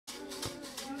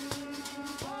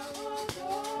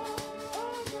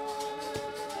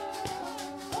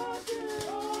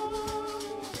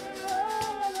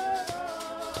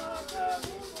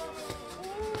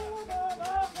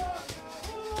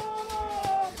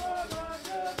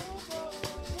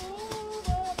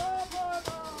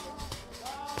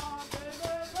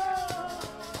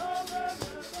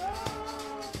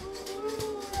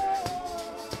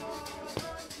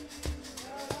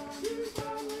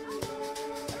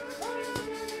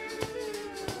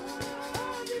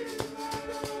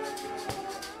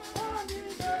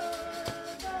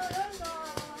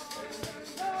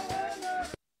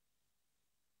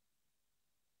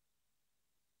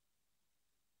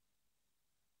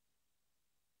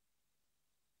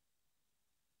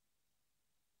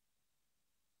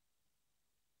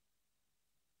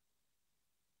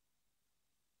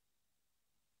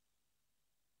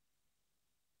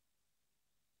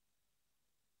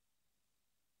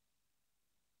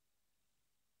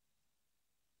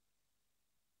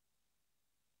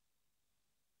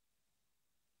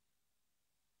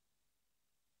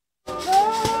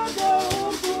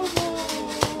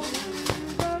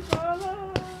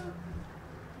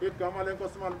igama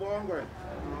lenkosi malibongwe.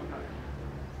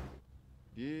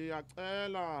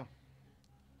 Ngiyacela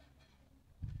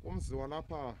umziwa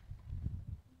lapha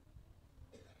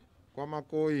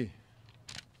kwaMakoyi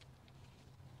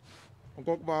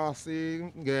okokuba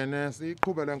singene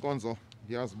siqhube lenkonzo.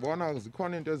 Ngiyazibona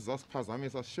zikhona into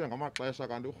ezizasiphazamisa sishiye ngamaxesha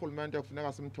kanti urhulumente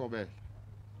kufuneka simthobele.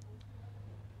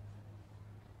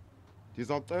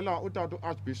 Ndizawucela utata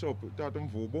uArchbishop utata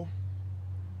Mvubu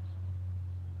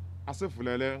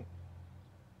asivulele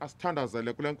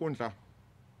asithandazele kule nkundla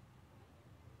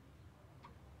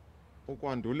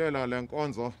ukwandulela le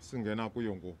nkonzo singena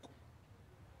kuyo ngoku.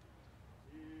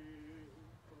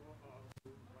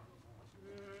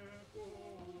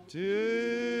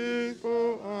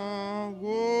 Thixo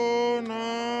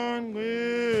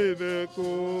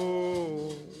akunangqibeko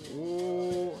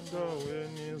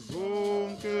ndaweni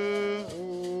zonke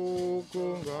ukho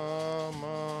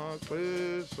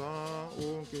ngamaxesha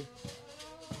onke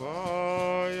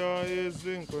phaya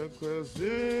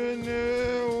ezinkwekwezini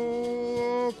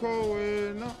ukho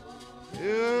wena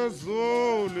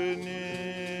ezulwini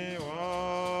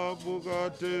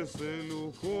wabukade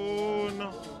selukhona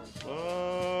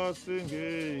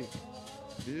Singei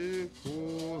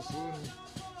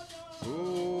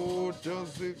Zuta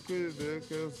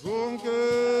zikideke zonke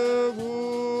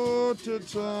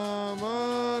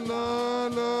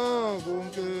Gutachamalala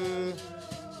gonke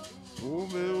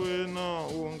Ube wena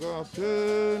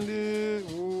ungapheli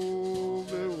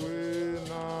Ube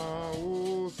wena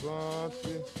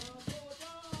usathi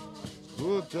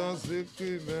Zuta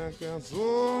zikideke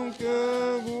zonke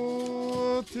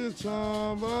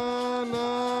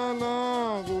Gutachamalala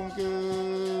gonke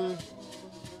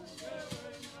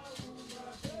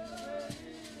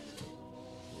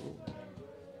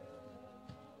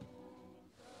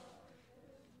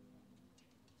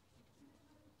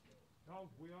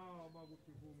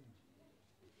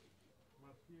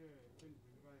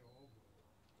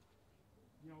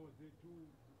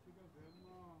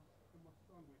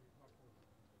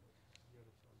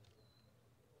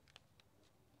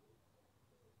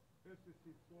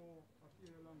Sisifo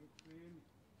asiyela ngekuseni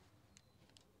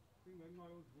singenxa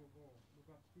yozuko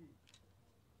lukaThixo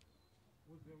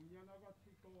uze unyana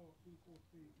kaThixo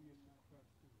inkosi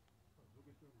yemakhathi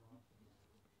azukiswe ngapha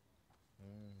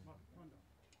masithanda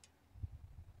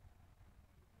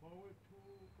bawethu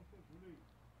osezulwini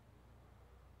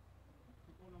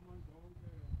sikona amandla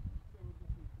onke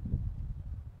sewekufika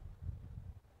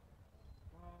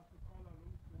basiqala lo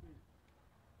msebenzi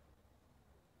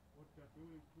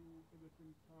odadewethu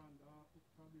ebesimthanda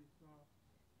uThabisa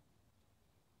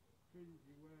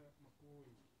Tenjiwe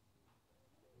Makoyi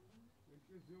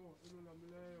lenhliziyo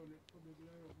elolamileyo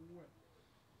nexhobekileyo kuwe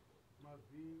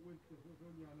mazi wenhliziyo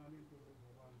zonyana nentombi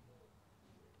zabantu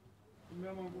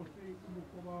umema nkosi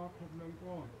ubukho bakho kule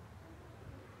nkonzo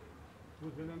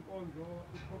kuze le nkonzo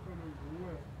ikhokhelwe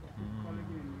nguwe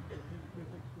ekuqalekeni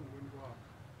besekusungweni kwakho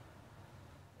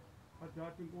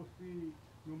adade inkosi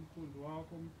nomkhundu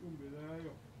wakho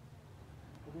omtumbileyo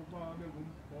ukuba abe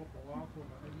ngumbhobho wakho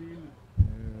ngaleli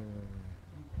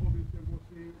umkhobise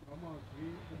nkosi ngamazwi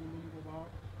obulumko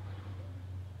bakho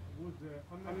ukuze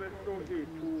amehlo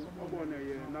ethu abone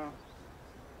yena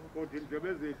kodwa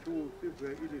indlebe zethu sive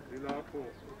ilizwi lakho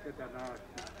uthetha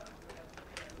nathi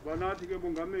kuba nathi ke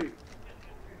mongameli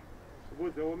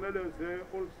ukuze womeleze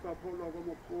olu sapho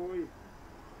lwakwaMakoyi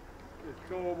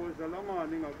izihlobo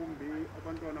zalamani ngakumbi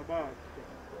abantwana bakhe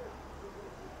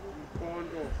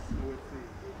umkhonto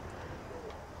nowesini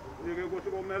unike ukuthi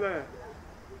komelele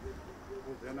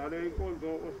ukuze nale inkonzo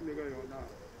osinike yona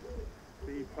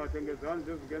siyiphathe ngezandla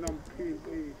ezingena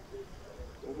mxhinqi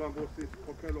ngoba nkosi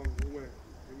sikhokhelwa nguwe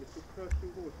ngeyesu Kristu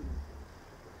inkosi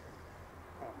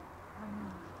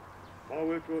amen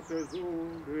bawethu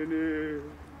osezulwini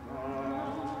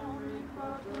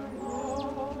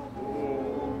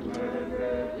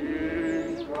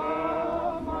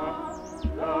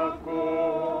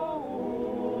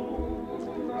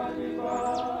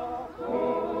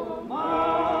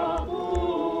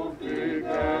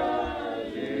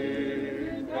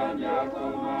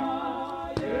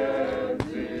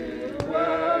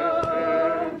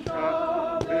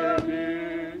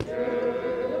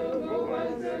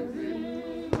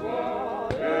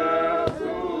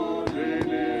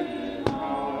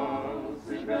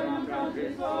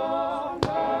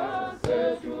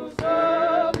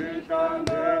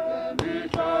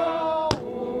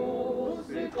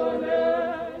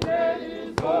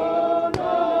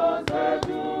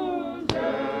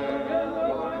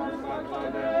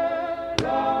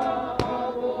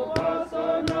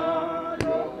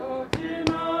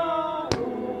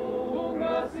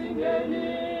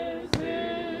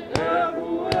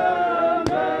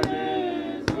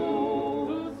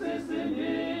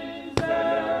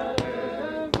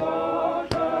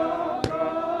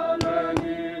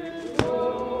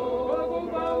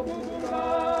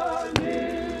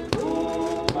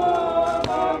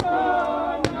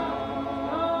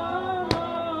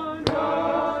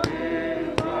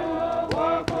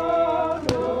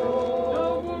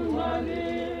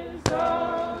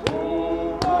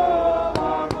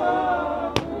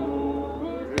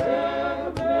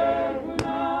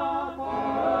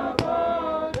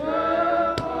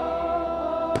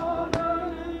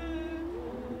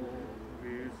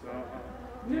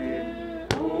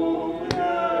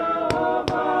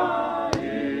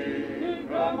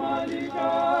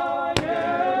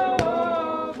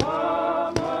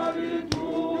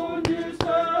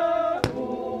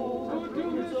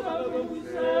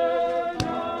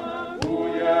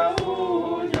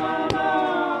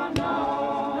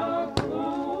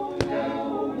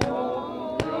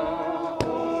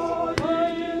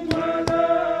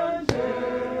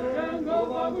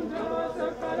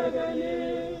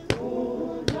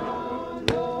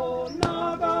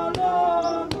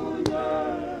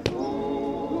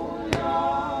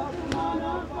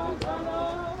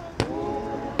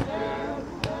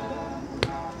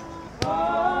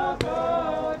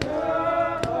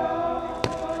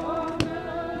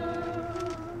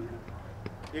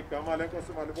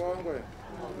lenkosi malibongwe.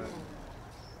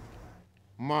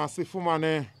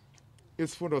 Masifumane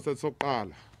isifundo sethu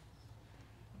sokuqala.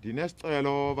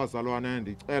 Ndinesicelo bazalwane,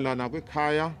 ndicela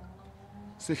nakwikhaya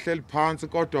sihleli phansi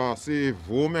kodwa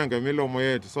sivume ngemilomo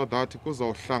yethu so that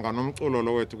kuzohlangana nomculo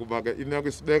lo wethu kuba ke imeko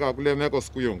isibeka kule meko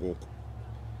sikuyo ngoku.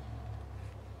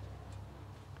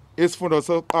 Isifundo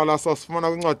sokuqala sasifumana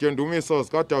kwincwadi yendumiso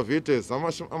zikaDavide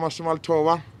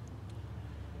zama-90.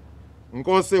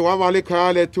 Nkosi wabala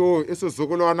ikhaya lethu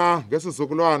isizukulwana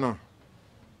ngesizukulwana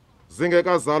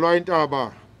zingekazalwa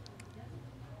intaba,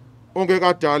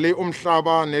 ungekadali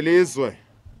umhlaba nelizwe,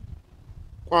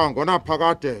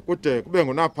 kwangonaphakade kude kube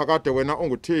ngunaphakade wena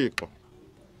unguThixo.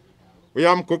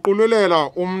 Uyamguqululela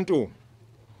umntu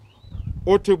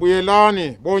uthi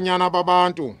buyelani bonyana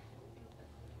babantu,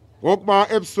 ngokuba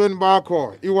ebusweni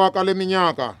bakho iwaka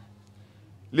leminyaka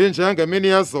linjengemini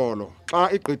yezolo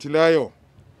xa igqithileyo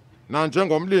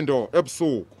nanjengomlindo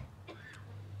ebusuku.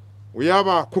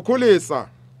 Uyabakhukhulisa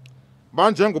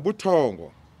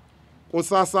banjengobuthongo,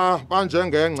 kusasa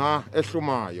banjengengca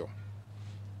ehlumayo.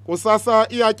 Kusasa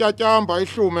iyatyatyamba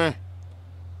ihlume,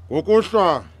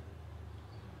 ngokuhlwa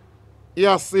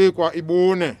iyasikwa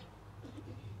ibune.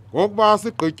 Ngokuba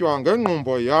sigqitywa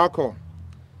ngengqumbo yakho,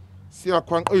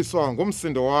 siyakhwankqiswa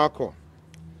ngumsindo wakho.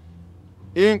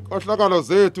 Iinkohlakalo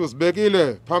zethu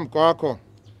zibekile phambi kwakho,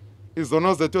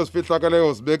 izono zethu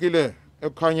ezifihlakeleyo zibekile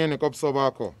ekukhanyeni kobuso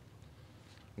bakho.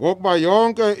 Ngokuba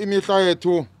yonke imihla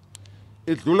yethu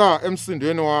idlula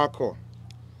emsindweni wakho.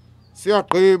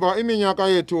 Siyagqiba iminyaka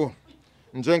yethu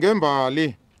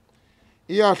njengembali.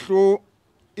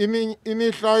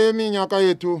 Imihla yeminyaka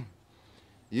yethu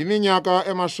yiminyaka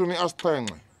 70.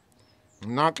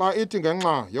 Naxa ithi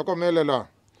ngenxa yokomelela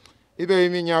ibe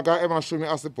yiminyaka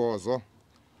 80,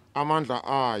 amandla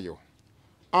ayo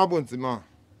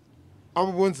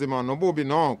abubunzima nobubi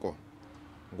noko,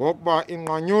 ngokuba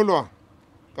inqanyulwa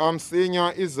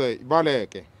kamsinya ize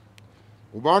ibaleke.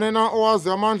 Ubani na owazi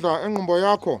amandla engqumbo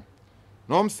yakho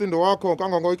nomsindo wakho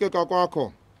kangangoyikeka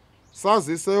kwakho?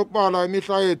 Sazise ukubala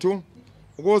imihla yethu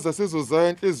ukuze sizuze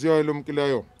inhliziyo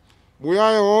elumkileyo.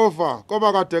 Buya Yehova,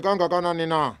 koba kade kangakanani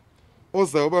na,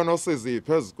 uze ube nosizi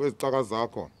phezu kwezicaka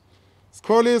zakho.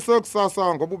 Sikholise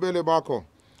kusasa ngobubele bakho,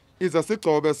 ize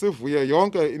sigcobe sivuye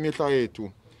yonke imihla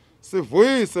yethu.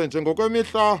 Sivuyise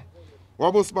njengokwemihla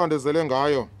wabusibandezele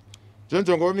ngayo,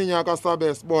 njengokweminyaka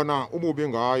sabe sibona ububi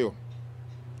ngayo.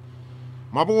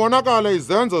 Mabubonakale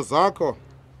izenzo zakho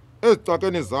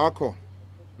ezicakeni zakho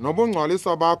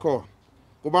nobungcwalisa bakho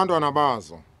kubantwana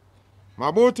bazo.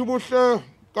 Mabuthi ubuhle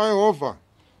kaYehova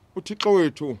uThixo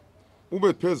wethu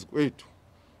ube phezu kwethu,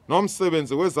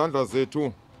 nomsebenzi wezandla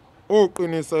zethu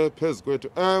uqinise phezu kwethu.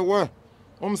 Ewe,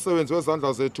 umsebenzi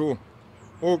wezandla zethu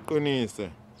uqinise.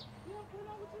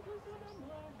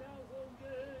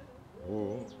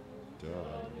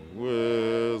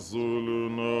 Wezulu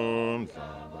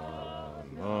nomhlaba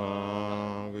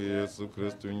Yesu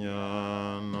Kristu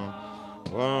nyana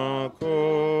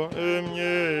wakho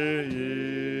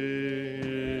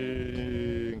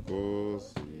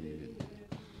Nkosi.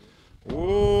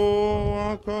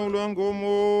 Wakhaulwa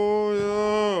ngomoya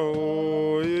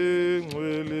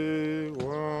oyingcwele,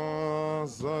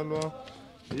 wazalwa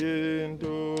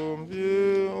yintombi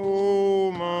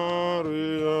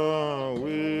uMaria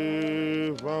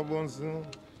wevabunzima.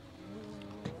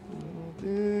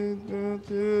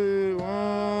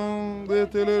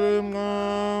 Wangbethelela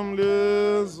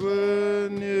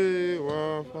emnqamlezweni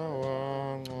wafa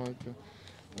wangcwatywa,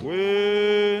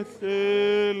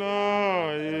 wehlela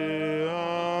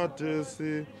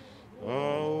eAthesi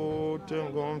awuthe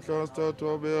ngomhla wesithathu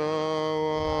wabe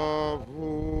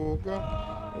wavuka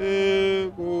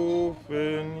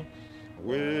ekufeni,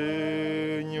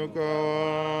 wenyuka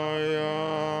waya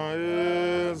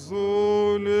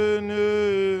ezulwini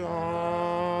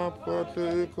aphathe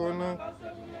khona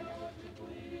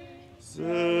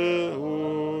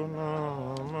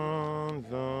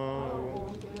seunamandla.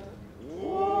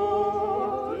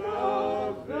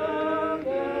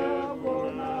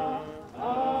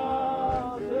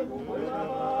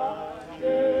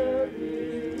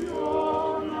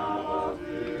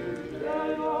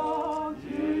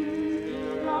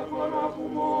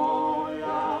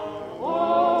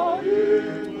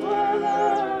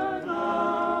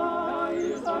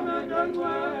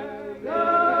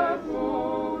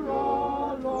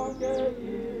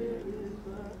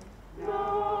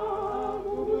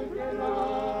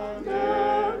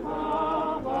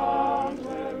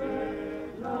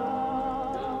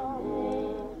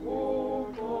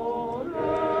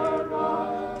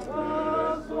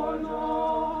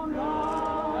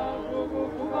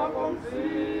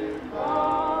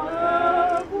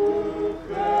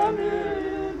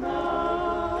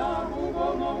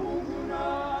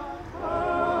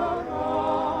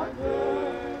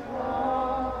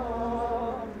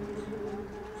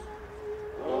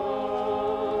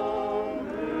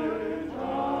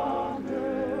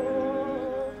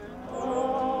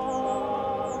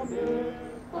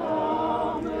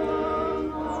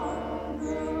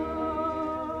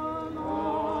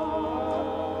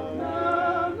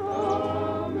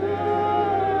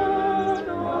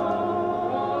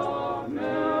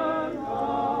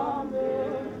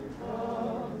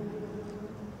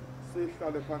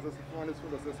 sihlale phansi sifumane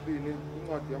isifundo sesibini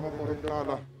incwadi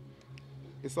yamaKorinto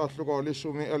isahluko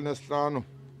 15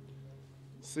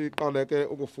 siqaleke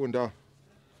ukufunda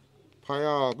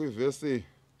phaya kwivesi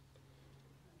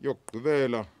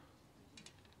yokugqibela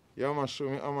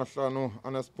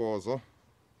yama-58.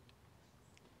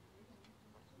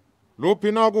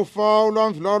 Luphi na kufa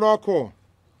ulamvila lwakho,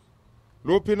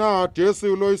 luphi na hadesi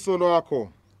uloyiso lwakho.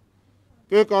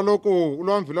 Ke kaloku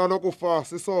ulamvila lokufa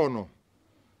sisono,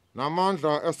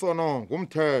 namandla esono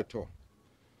ngumthetho.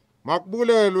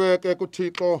 Makubulelwe ke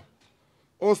kuThixo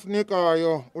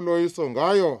osinikayo uloyiso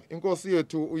ngayo inkosi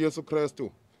yethu uYesu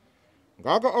Kristu.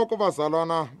 Ngako oko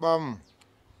bazalwana bam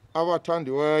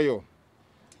abathandiweyo,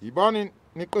 yibani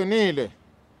niqinile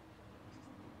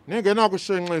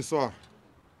ningenakushenxiswa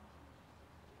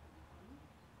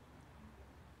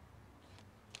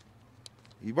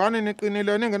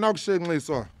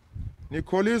ningenakushenxiswa,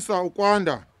 nikholisa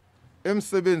ukwanda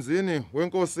emsebenzini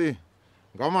wenkosi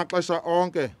ngamaxesha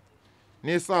onke,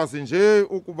 nisazi nje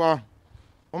ukuba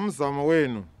umzamo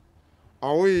wenu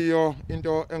awuyiyo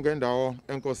into engendawo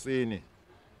enkosini.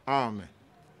 Amen.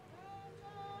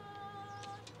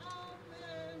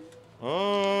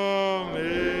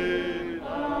 Amen.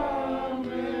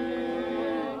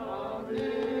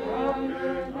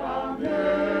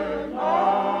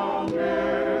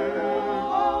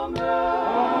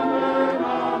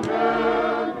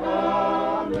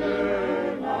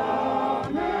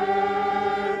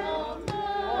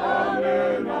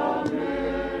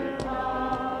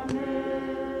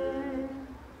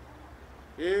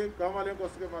 Igama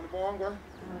lenkosi ke malibongwe.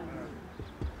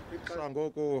 Ixesha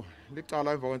ngoku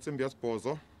licala emva kwentsimbi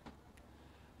yesibhozo.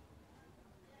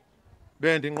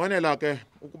 Bendinqwenela ke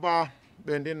ukuba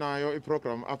bendinayo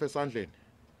iprogram apha esandleni,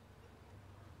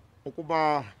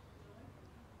 ukuba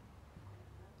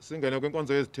singene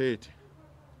kwinkonzo yezithethi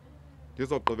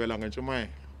ndizogqibela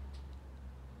ngentshumayelo.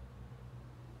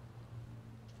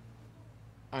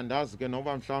 Andazi ke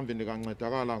noba mhlawumbi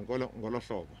ndingancedakala ngolo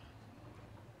hlobo,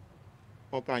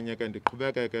 okanye ke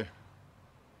ndiqhubekeke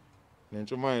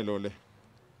nentshumayelo le.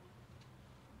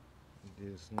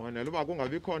 Ndisinqwenela uba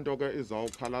kungabikho nto ke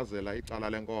izawukhalazela icala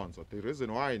lenkonzo. The reason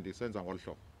why ndisenza ngolu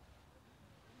hlobo,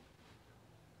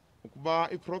 ukuba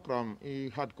iprogram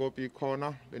i-hard copy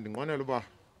ikhona, bendinqwenela uba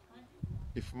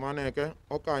ifumaneke,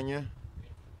 okanye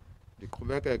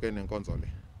ndiqhubekeke nenkonzo le.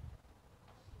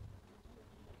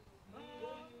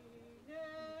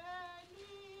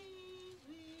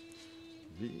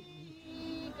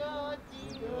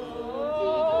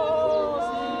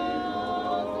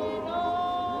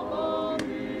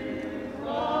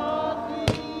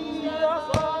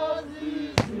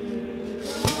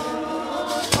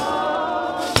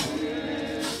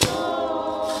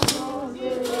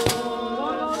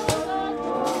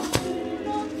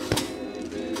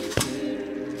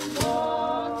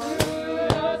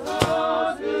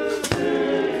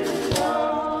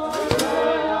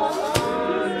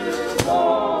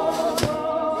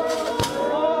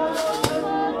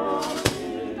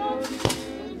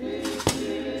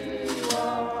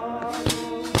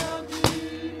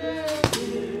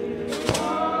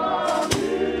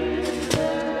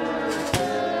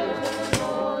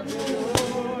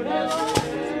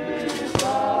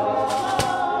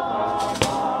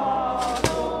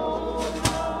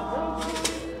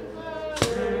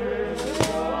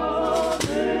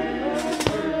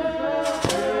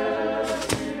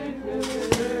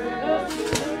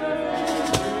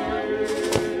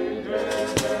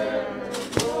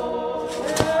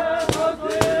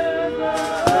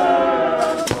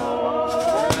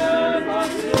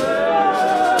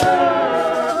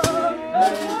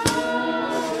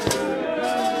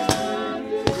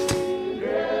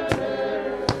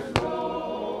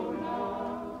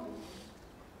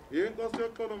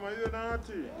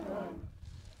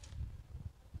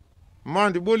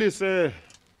 Mandibulise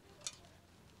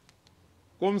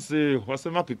kumzi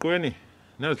wasemagiqweni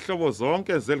nezihlobo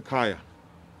zonke zelikhaya.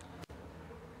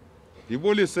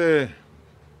 Ndibulise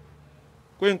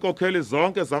kwiinkokheli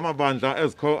zonke zamabandla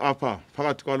ezikho apha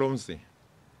phakathi kwalo mzi.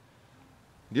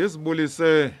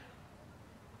 Ndizibulise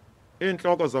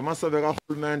iintloko zamasebe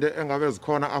karhulumente engabe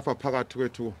zikhona apha phakathi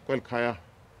kwethu kwelikhaya.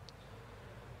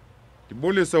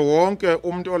 Ndibulise wonke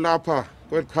umuntu olapha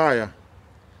kwelikhaya.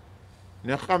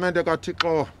 Nerhamente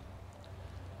kaThixo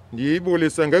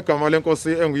ndiyibulise ngegama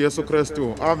lenkosi enguYesu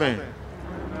Kristu. Amen.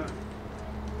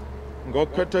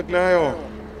 Ngokukhethekileyo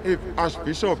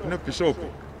i-Archbishop nebishop,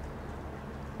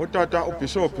 utata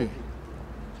ubishop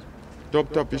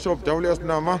Dr. Bishop W.S.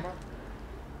 Nama,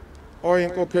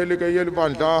 oyinkokheli ke yeli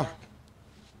bandla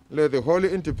le the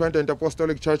Holy Independent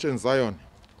Apostolic Church in Zion.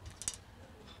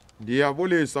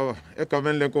 Ndiyabulisa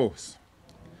egameni lenkosi.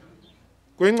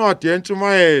 Kwincwadi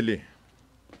yentshumayeli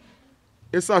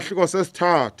isahluko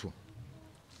sesithathu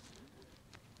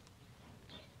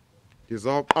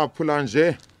ndizawuqaphula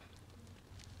nje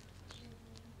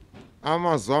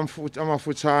amazwi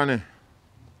amafutshane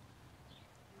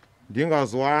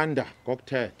ndingaziwanda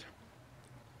ngokuthetha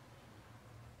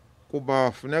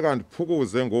kuba funeka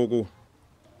ndiphukuze ngoku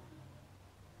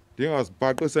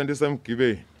ndingazibhaqise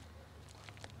ndisemgibeni.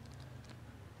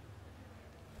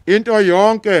 Into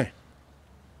yonke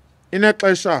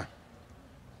inexesha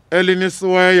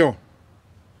elinisiweyo,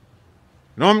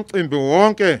 nomcimbi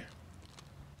wonke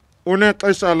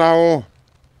unexesha lawo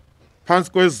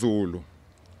phantsi kwezulu.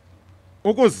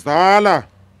 Ukuzala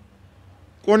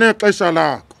kunexesha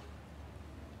lakho,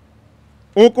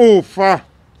 ukufa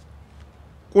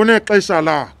kunexesha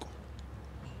lakho,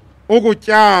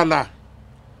 ukutyala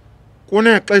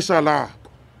kunexesha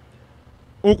lakho,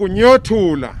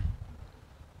 ukunyothula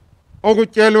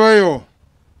okutyelweyo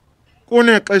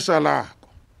kunexesha lakho,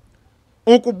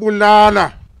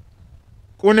 ukubulala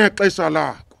kunexesha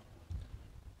lakho,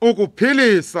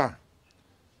 ukuphilisa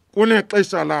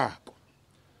kunexesha lakho,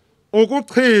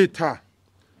 ukuchitha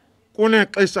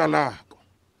kunexesha lakho,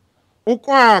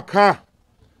 ukwakha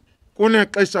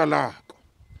kunexesha lakho,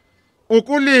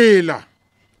 ukulila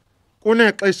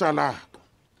kunexesha lakho,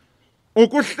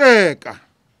 ukuhleka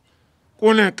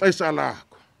kunexesha lakho.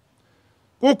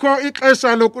 Kukho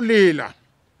ixesha lokulila,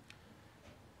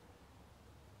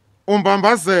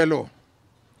 umbambazelo,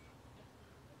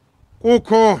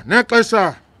 kukho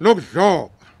nexesha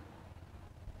lokudloba,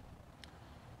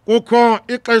 kukho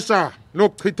ixesha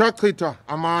lokuchitha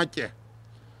amatye,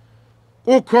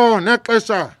 kukho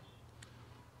nexesha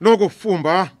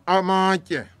lokufumba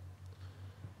amatye.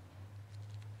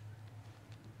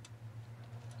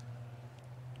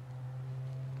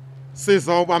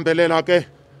 Sizawubambelela ke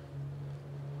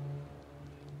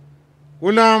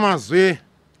kula mazwi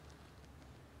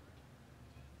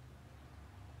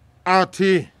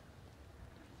athi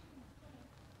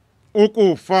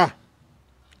ukufa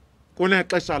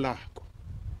kunexesha lakho.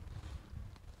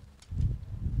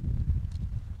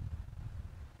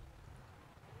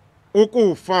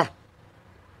 Ukufa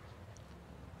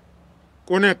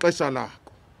kunexesha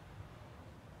lakho.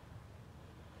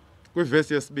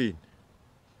 Kwivesi yesibini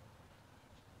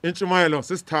intshumayelo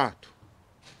sisithathu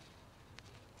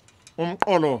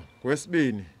umqolo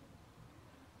wesibini.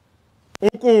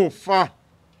 Ukufa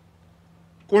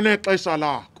kunexesha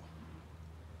lakho.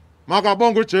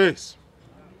 Makabonge uJesu.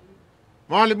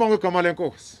 Malibonge igama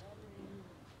lenkosi.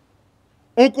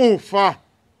 Ukufa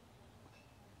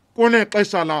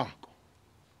kunexesha lakho.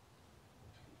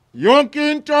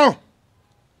 Yonke into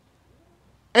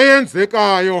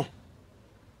eyenzekayo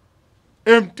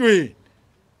emntwini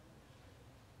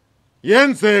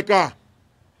yenzeka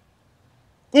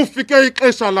kufike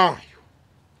ixesha layo.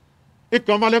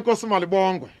 Igama lenkosi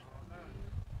malibongwe.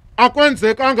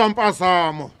 Akwenzekanga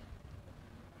mpazamo.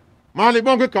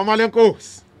 Malibongwe igama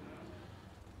lenkosi.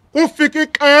 Kufike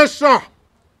ixesha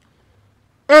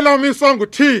elamiswa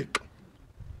nguThixo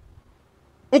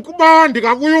ukuba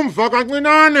ndingabuya umva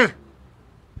kancinane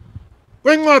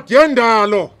kwincwadi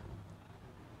yendalo,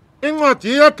 incwadi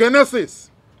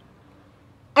yeGenesis,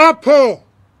 apho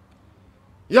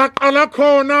yaqala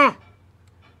khona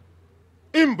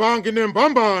imbangi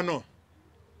nembambano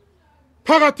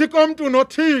phakathi komntu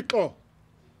noThixo.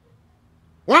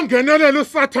 Wangenelela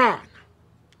uSathana.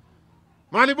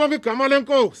 Malibonge igama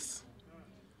lenkosi.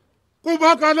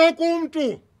 Kuba kaloku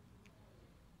umntu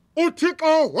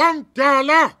uThixo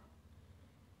wamdala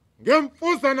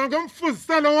ngemfuzana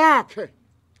ngemfuziselo wakhe.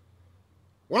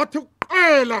 Wathi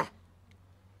kuqala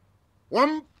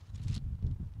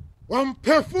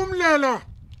wamphefumlela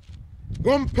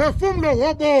ngomphefumlo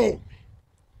wobomi.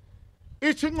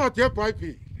 Ithi incwadi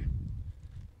yeBhayibhile.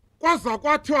 Kwaza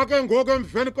kwathiwa ke ngoku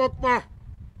emveni kokuba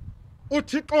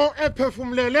uThixo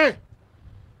ephefumlele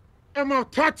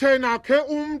emathatheni akhe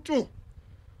umntu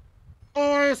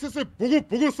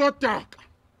owayesisibhukubhuku sodaka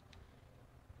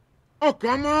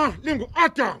ogama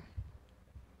lingu-Adam,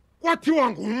 kwathiwa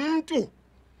ngumntu.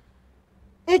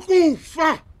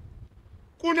 Ukufa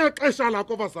kunexesha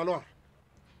lakho bazalwane.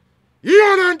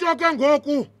 Yiyo le nto ke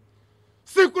ngoku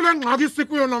sikule ngxaki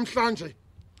sikuyo namhlanje.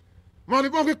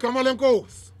 Malibonge igama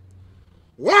lenkosi.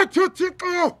 Wathi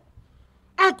uThixo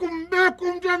akumbeka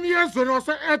umntu emyezweni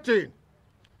wase-Edeni,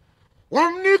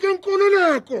 wamnika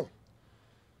inkululeko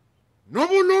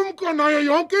nobulumko nayo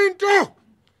yonke into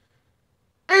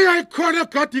eyayikhona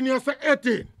egadini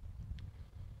yase-Edeni.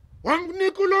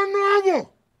 Wamnika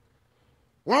ulonwabo,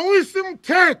 wawuyisa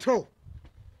imithetho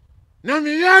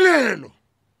nemiyalelo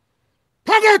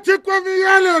phakathi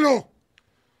kwemiyalelo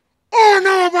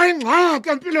ona wabayingxaki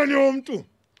empilweni yomntu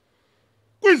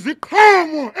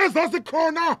kwiziqhamo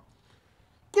ezazikhona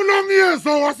kulo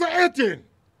myeza wase-Eden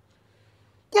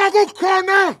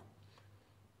kwakukhona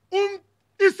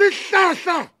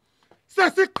isihlahla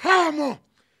sesiqhamo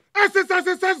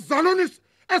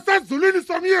esezulwini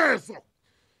somyezo.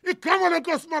 Igama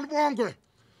lenkosi malibongwe.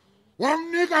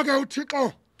 Wamnika ke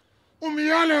uThixo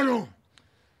umyalelo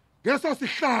ngeso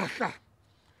sihlahla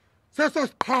seso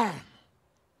siqhamo.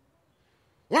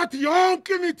 Wathi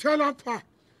yonke imithelo apha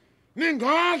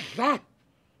ningadla,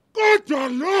 kodwa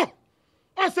lo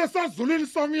osesazulwini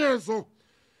somyezo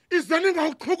ize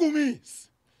ningawuchukumisi.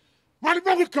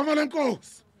 Malibongwe igama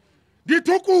lenkosi.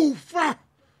 Ndithi ukufa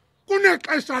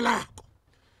kunexesha lakho,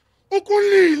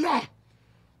 ukulila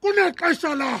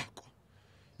kunexesha lakho.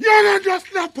 Yona nto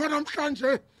silapha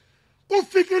namhlanje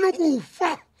kufikile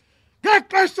ukufa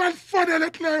ngexesha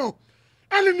elifanelekileyo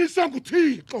elimiswa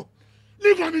nguThixo,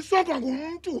 lingamiswanga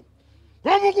ngumntu,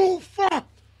 ngoba ukufa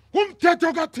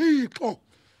ngumthetho kaThixo.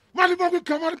 Malibongwe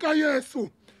igama likaYesu.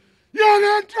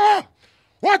 Yona nto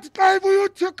wathi xa ibuye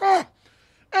uThixo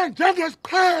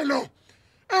njengesiqhelo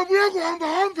ebuye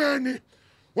kuhambahambeni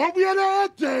wabuyela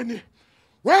e-Edeni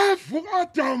weva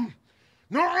uAdam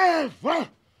no-Eva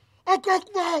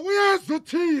okokuba uyeza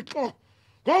uThixo,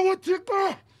 ngoba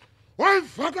uThixo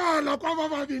wayivakala kwaba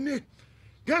babini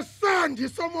ngesandi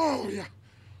somoya.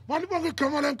 Malibongwe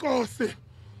igama lenkosi.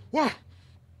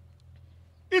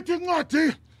 Ithi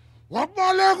incwadi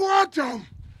wabaleka uAdam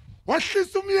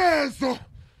wahlisa umyezo,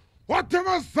 wathi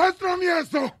emazantsi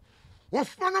nomyezo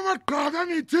wafumana amagqabi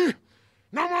emithi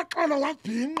namaxolo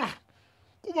wabhinqa,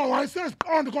 kuba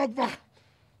wayeseziqonda okokuba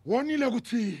wonile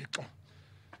kuThixo.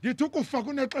 Ndithi ukufa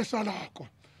kunexesha lakho.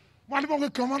 Malibongwe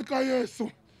igama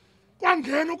likaYesu.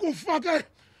 Kwangena ukufa ke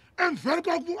emveni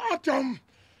kokuba uAdam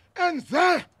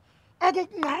enze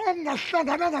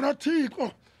okungahlangananga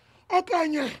noThixo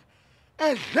okanye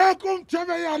edle kumthi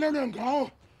ebeyalelwe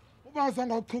ngawo uba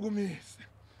azange awuchukumise.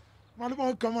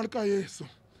 Malibongwe igama likaYesu.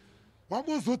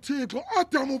 Wabuza uThixo,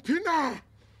 Adam uphi na?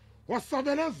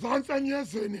 Wasabela ezantsi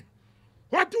enyezeni.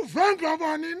 Wathi uve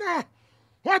ngabani na?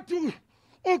 Wathi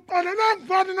uqalela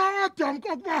ngubani na Adam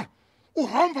kokuba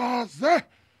uhambaze?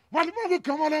 Malibongwe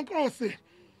igama lenkosi.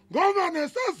 Ngoba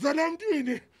nesazela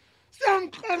emntwini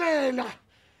siyamxelela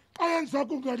xa yenza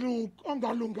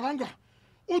ongalunganga.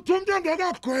 Uthi umntu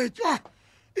engekagwetywa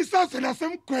isazela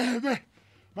semgwebe.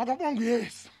 Makabongwe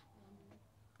uYesu.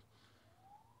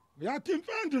 Yathi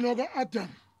impendulo ka-Adam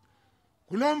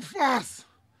kulo mfazi.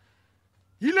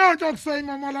 Yiloo nto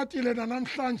kuseyimamalatile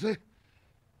nanamhlanje.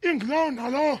 Ingilo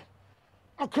nalo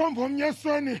akhomba omnye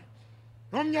esweni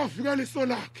nomnye avikela iso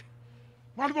lakhe.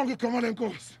 Malibongwe igama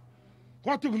lenkosi.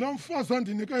 Kwathi kulo mfazi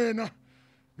andinike yena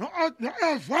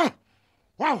no-Eva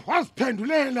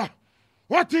waziphendulela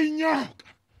wathi inyoka.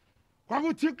 Kwabe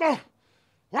uThixo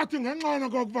wathi ngenxana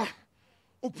kokuba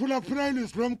uphulaphula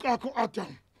ilizwi lomkakho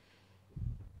uAdam,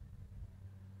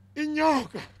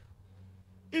 inyoka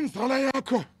inzala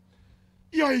yakho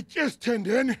iyayitya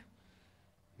esithendeni,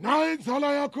 nayo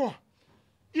inzala yakho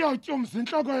iyawutyumza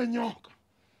intloko yenyoka.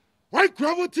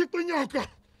 Wayigweba uThixo inyoka,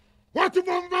 wathi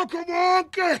ubomi bakho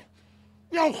bonke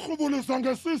uyawurhubuluza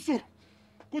ngesisu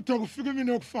kude kufika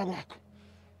imini yokufa kwakho.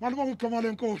 Malibongwe igama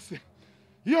lenkosi.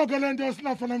 Yiyo ke le nto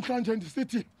esilapha namhlanje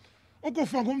ndisithi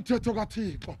ukufa ngumthetho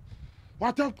kaThixo.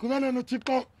 Wathi ekugqibeleni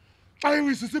uThixo xa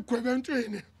iwisa isigwebo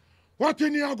emntwini wathi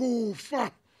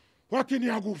niyakufa, wathi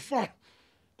niyakufa.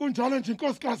 Kunjalo nje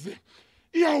inkosikazi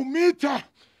iyawumitha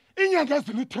inyanga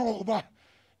eziluthoba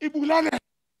ibulale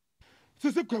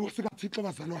sisigwebo sikaThixo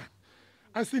bazalwane.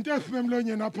 Asinto ephuma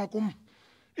emlonyeni apha kum,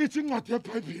 ithi incwadi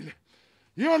yeBhayibhile.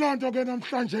 Yiyo loo nto ke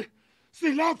namhlanje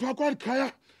silapha kweli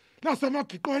khaya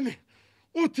lasemagiqweni.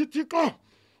 Uthi Thixo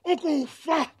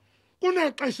ukufa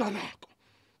kunexesha lakho.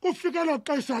 Kufike lo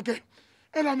xesha ke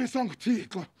elamiswa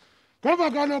nguThixo,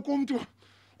 ngoba kaloku umntu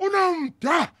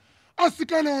unomda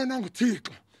asikele wona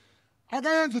nguThixo.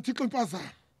 Akayenza uThixo impazamo.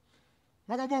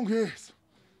 Makabongwe uYesu.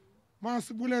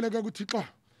 Masibulele ke kuThixo.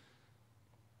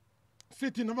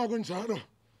 Sithi noma kunjalo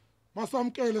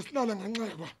masamkele silale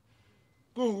nganxeba.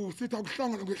 Sithi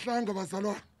akuhlangana ngehlanga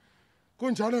bazalwane.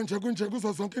 Kunjalo nje kunje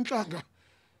kuzo zonke inhlanga.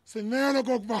 Simele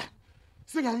kokuba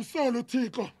singamsoli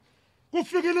uThixo.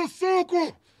 Kufikile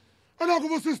usuku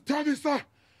elakuba sisiThabisa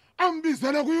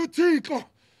ambizele kuye uThixo,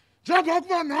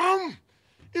 njengokuba nam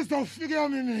izawufika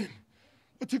yami imini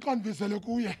uThixo andibizele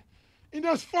kuye.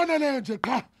 Into esifaneleyo nje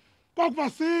qha kokuba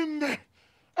sime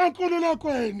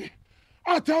enkululekweni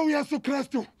athe uYesu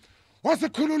Kristu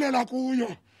wasikhululela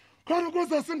kuyo, khona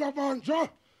ukuze singabanjwa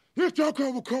yijoko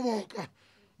yobukhoboka.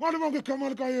 Malibongwe igama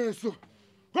likaYesu.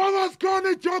 ngoba zikhona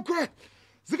ijokhwe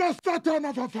zikaSathane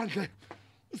apha phandle.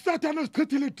 uSathane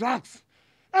uzichithile i-drugs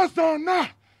ezona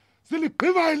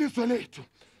ziligqiba ilizwe lethu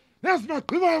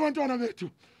nezibagqibayo abantwana bethu.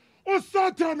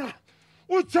 uSathane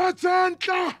utshatsha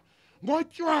ntla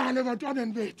ngotywala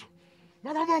ebantwaneni bethu.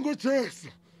 Makabonge uJesu.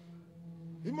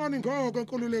 Imani ngoko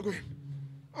enkululekweni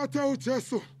athe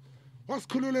uJesu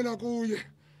wasikhululela kuye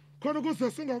khona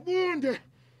ukuze singabunde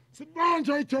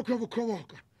sibanja ijokhwe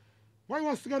yobukhoboka.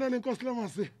 Wayewasikelela inkosi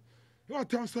lamasi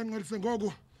iwathambisa nqelise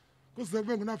ngoku kuze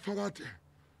kube ngunaphakade.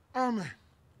 Amen.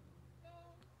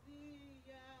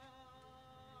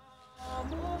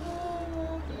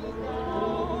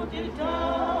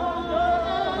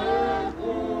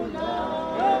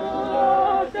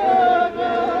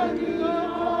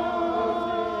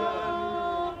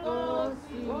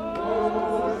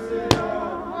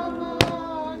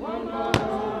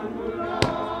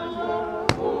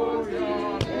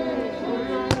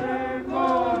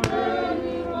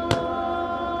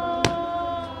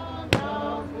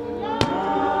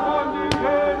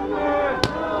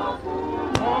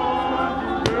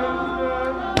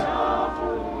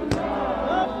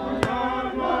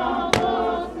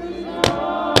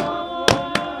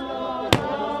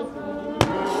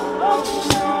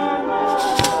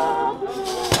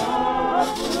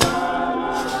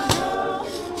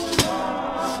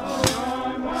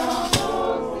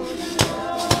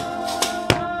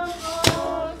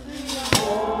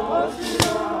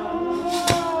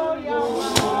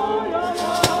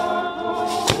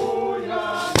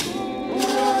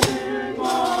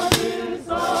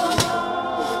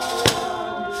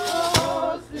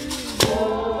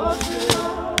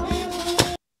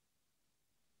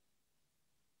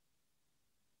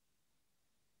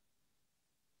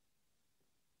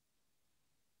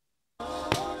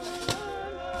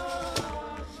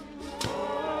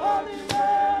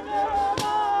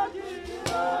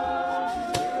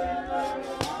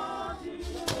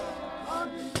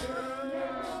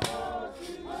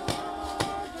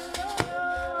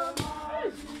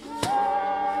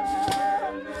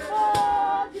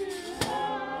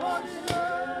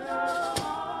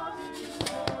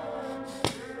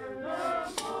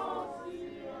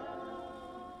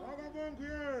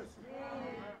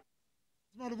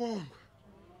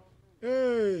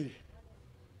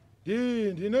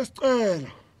 Ndinesicelo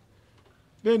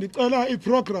bendicela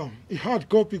iprogram i-hard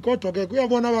copy kodwa ke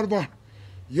kuyabona abantu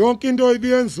yonke into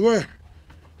ibiyenziwe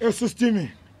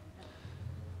esystemini.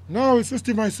 Now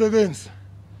isystem ayisebenzi,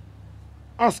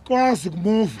 asikwazi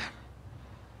kumuva.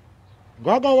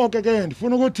 Ngakho ke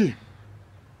ndifuna ukuthi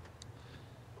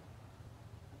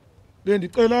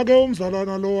bendicela ke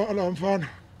umzalwana lo alamfana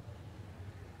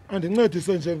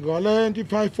andincedise nje ngale nto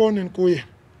ipha ifowunini kuye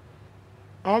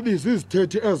abize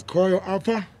izithethi ezikhoyo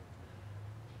apha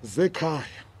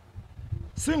zekhaya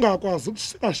singakwazi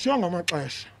ukushiya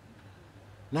ngamaxesha.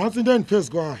 Nantsi into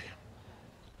endiphezu kwayo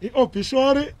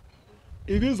i-obituary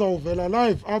ibizawuvela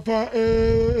live apha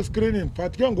eskrinini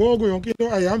but ke ngoku yonke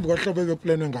into ayihambi ngohlobo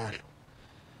ebeplanwe ngalo.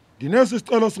 Ndinesi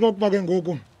isicelo sokokuba ke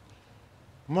ngoku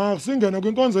masingene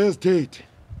kwinkonzo yezithethi.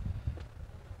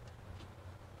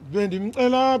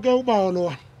 Bendimcela ke ubawo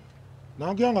lo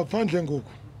nankuya ngaphandle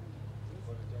ngoku.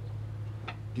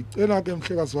 Ngicela ke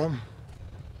mhlekazi wami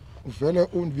uvele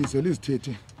undibizele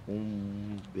izithethi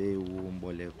umbewu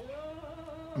mboleko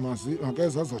masi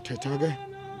akeza azothetha ke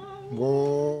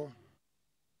ngo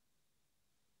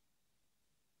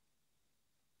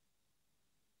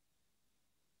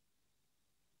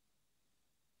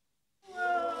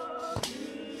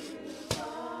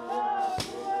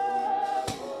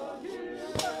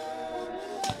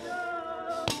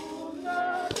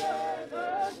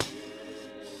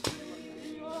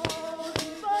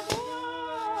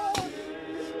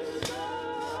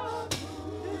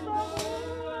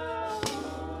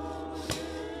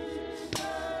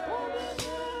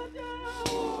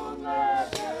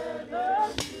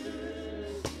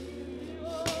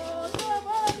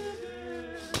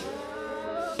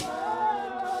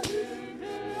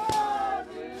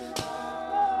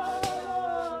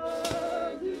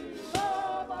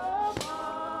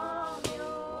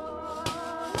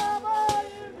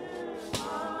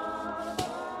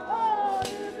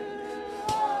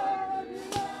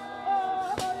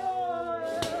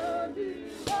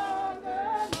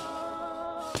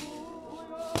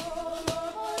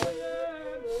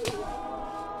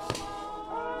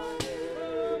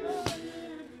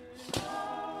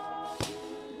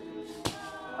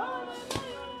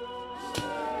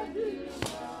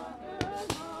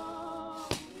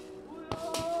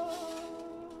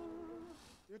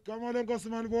igama lenkosi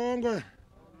malibongwe.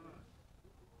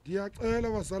 Ndiyacela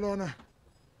bazalwana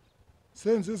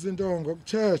senza izinto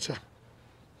ngokutshetsha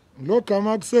lo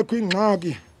gama kusekho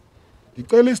ingxaki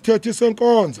ngicela isithethe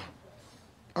senkonzo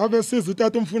abe siza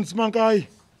utata umfundisi Makoyi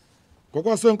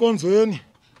ngokwasenkonzweni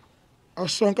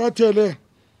ashankathele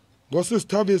ngosisi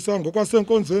Tabisa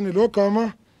ngokwasenkonzweni lo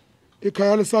gama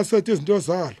ikhaya lisasethe izinto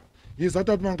zalo yiza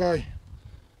tata Makoyi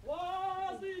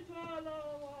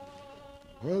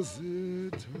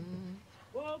wazitha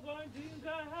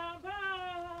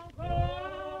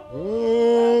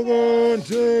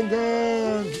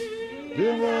okontingani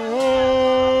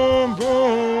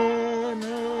ndingahambana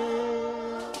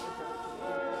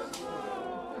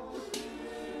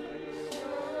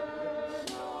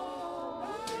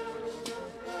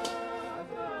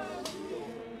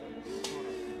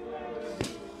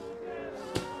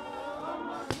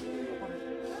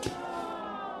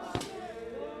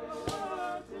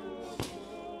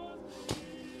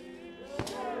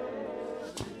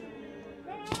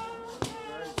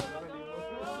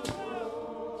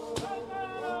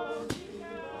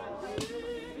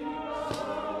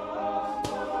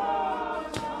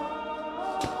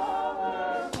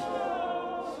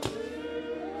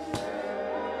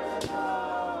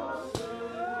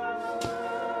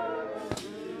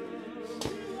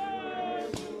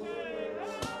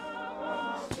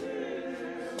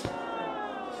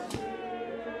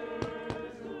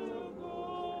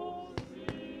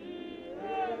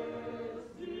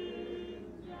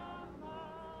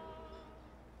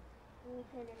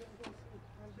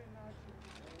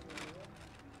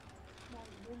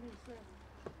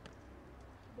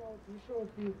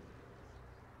Bishop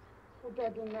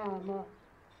utata uNama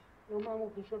nomama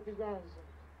uBishopikazi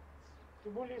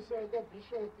sibulise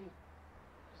kwaBishop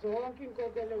zonke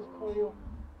inkokelo ezikhoyo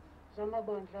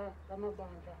zamabandla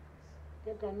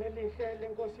ngegama elihle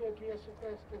lenkosi yethu Yesu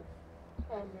Kristu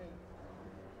amen.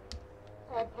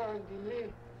 Apha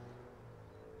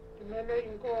ndimele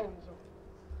inkonzo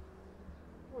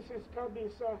usisi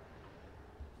Tabisa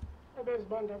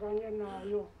ebezibandakanye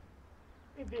nayo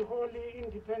the Holy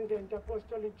Independent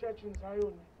Apostolic Church in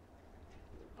Zion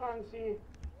phansi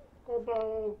koba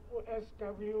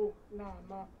u-SW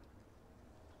Nama.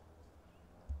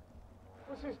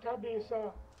 Usisi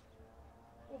Tabisa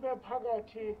ube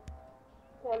phakathi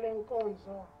kwale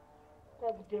nkonzo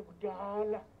kwakude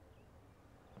kudala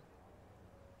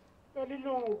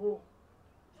belilungu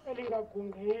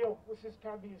elingagungiyo usisi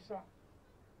Tabisa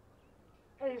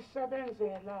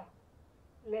eyisebenzela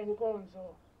le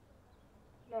nkonzo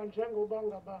nanjengoba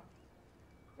ngaba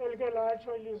elike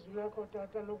latsho ilizwi lakho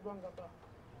tata lokuba ngaba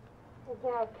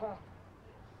ukwakha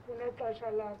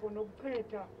kunexesha lakho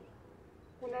nokuchitha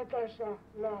kunexesha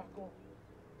lakho.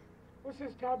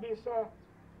 Usisi Tabisa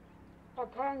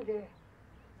akhange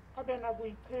abe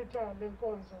nakuyichitha le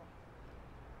nkonzo,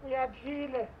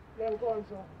 uyakhile le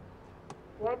nkonzo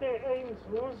wabe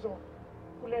eyinzuzo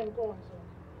kule nkonzo.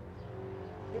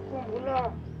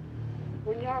 Ngikhumbula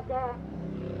ngonyaka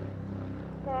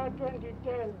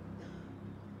ka-2010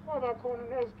 kwaba khona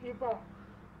nezikipa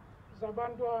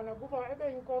zabantwana kuba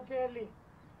ebeyinkokeli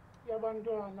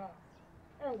yabantwana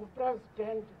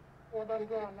engupresident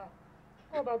wabantwana.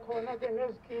 Kwaba khona ke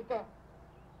nezikipa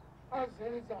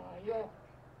azenzayo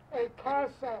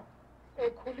exhasa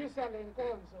ekhulisa le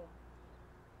nkonzo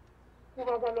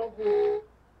kuba kaloku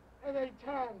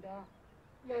ebeyithanda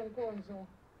le nkonzo,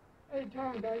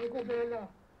 eyithanda ikubela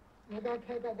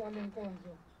nokwakheka kwale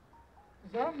nkonzo.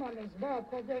 Zamane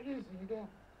zibakho ke izinto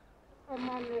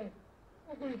amane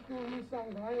ukuyihlumisa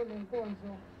ngayo le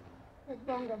nkonzo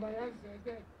ukuba ngaba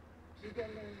yazeke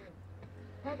jikelele.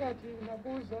 Phakathi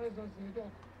nakuzo ezo zinto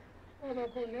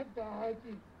kwabakho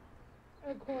nebhaki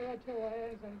ekhoya athe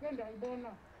wayenza, ndike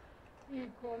ndayibona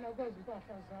ikhona kwezi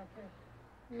mpahla zakhe,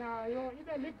 nayo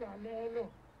ibe ligalelo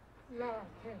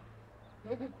lakhe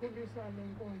nokukhulisa le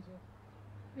nkonzo.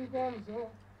 Inkonzo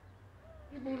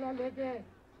ibulaleke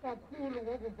kakhulu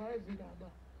ngokuva ezi ndaba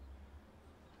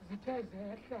zithe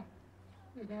zehla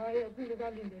ngaye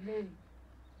kungekalindeleki.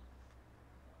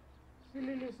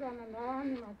 Sililisana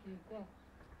nani Magikwa,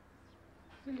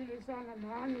 sililisana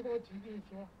nani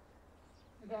ngoojikijwa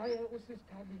ngaye usisi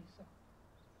Tabisa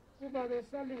kuba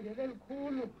besalindele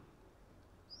elikhulu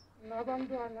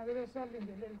nabantwana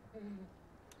bebesalindele elikhulu.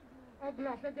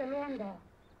 Akulahlekelwanga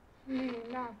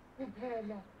nina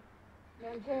kuphela,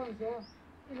 nenkonzo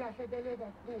ilahlekele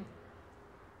kakhulu.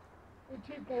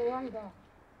 uThixo wanga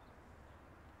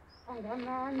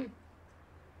anganani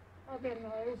abe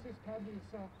naye usisi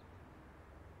Tabisa.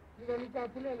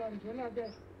 Ndizonitaphulela njena ke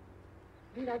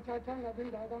ndingathathanga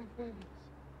kwindawo kamfundisi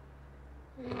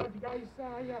incwadi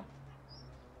kaIsaya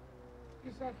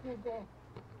isahluko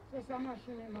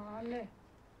sesamashumi 4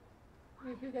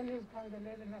 nifike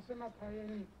nizikhangelele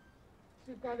nasemakhayeni.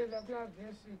 Siqalela kulaa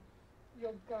vesi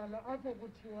yokuqala apho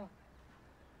kuthiwa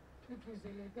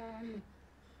thuthuzelekani,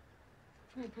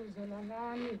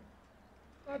 thuthuzelanani,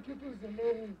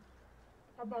 bathuthuzeleni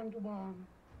abantu bam.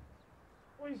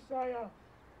 UIsaya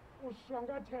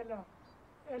ushwankathela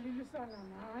elilisana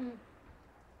nani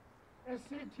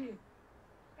esithi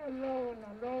elowo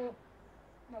nalowo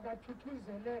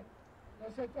makathuthuzele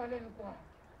nosecaleni kwakhe.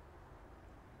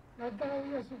 Naxa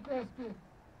uYesu Kristu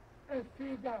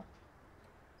efika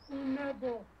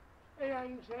kwimeko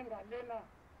eyayinjengalena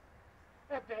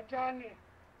eBhetani,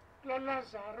 kulo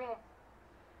Lazaro,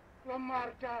 kulo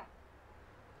Marta,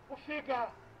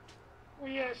 ufika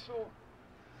uYesu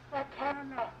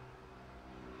bakhala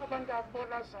abantu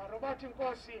aboLazaro bathi,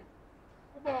 Nkosi,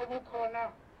 uba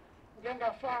ubukhona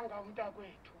ngengafanga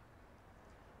umntakwethu.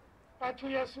 Bathi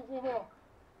uYesu kubo,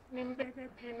 nimbeke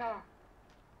phi na?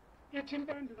 Ithi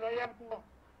impendulo yabo,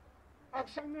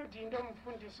 akusancedi into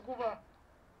mfundisi kuba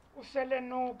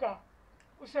uselenuka,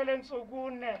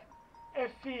 uselentsuku4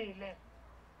 efile.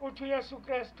 Uthi uYesu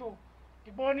Kristu,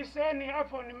 ndiboniseni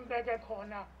apho nimbeke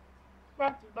khona.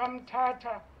 Bathi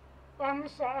bamthatha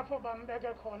bamsa apho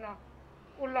bambeke khona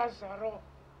uLazaro.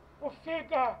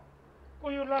 Ufika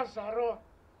kuye uLazaro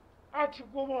athi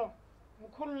kubo,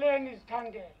 mkhululeni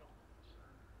izithandelo,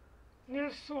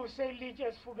 nilisuse ilitye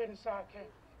esifubeni sakhe.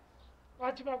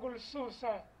 Bathi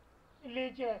bakulisusa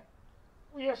ilitye,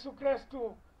 uYesu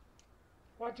Kristu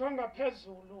wajonga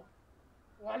phezulu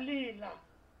walila.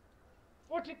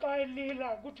 Uthi xa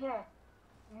elila kuthiwa,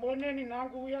 mboneni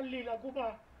nanku uyalila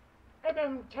kuba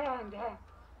ebemthanda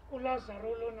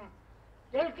uLazaro lona.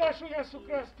 Ngeli xesha uYesu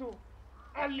Kristu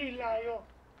alilayo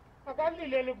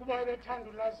akalileli kuba ebethanda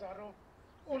uLazaro,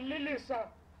 ulilisa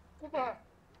kuba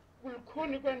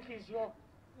kulukhuni kwentliziyo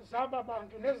zaba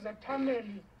bantu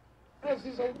nezethameli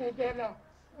ezizobukela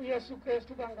uYesu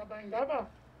Kristu uba ingaba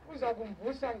uza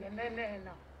kumvusa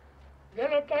ngenenena.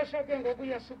 Ngelo xesha ke ngoku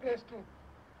uYesu Kristu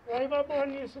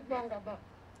wayebabonisa ukuba ngaba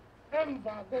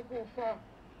emva kokufa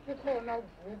kukhona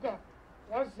ukuvuka,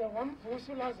 waze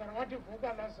wamvusa uLazaro, wathi,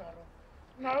 vuka Lazaro.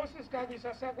 Nawe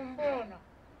sisitabisa sakumbona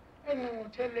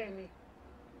engqungqutheleni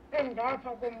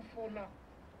engapha komfula,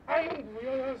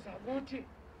 ayinguyo yoza kuthi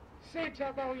sithi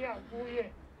abawuya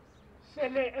kuye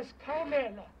sele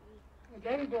esikhawulela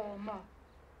ngengoma,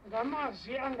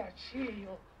 ngamazwi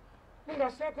angatshiyo,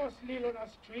 kungasekho sililo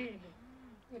nasijwili.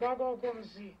 Ngakoko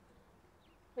mzi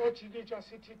ojikitsha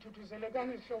sithi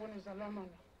thuthuzelekani izihloboni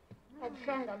zalamana,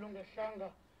 akuhlanga lungehlanga,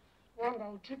 wanga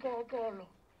uThixo uxolo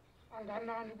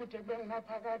anganani kude kube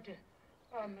ngunaphakade.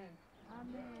 Amen.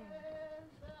 Amen.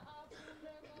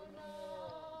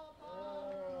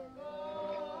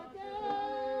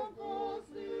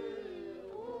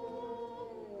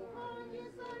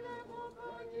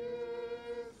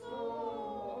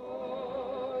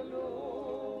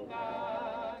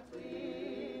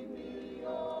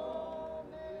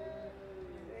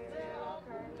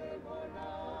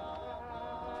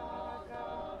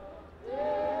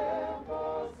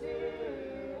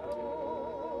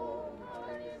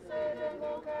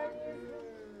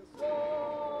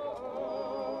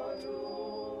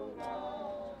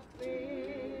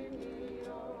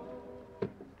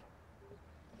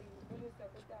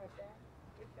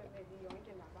 ifamily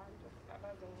yonke nabantu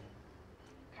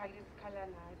abazokhala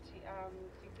nathi.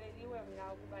 Ndiceliwe mna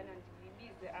ukubana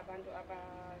ndibize abantu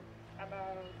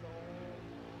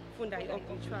abazofunda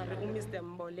i-obituary, uMr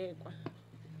Mbolekwa.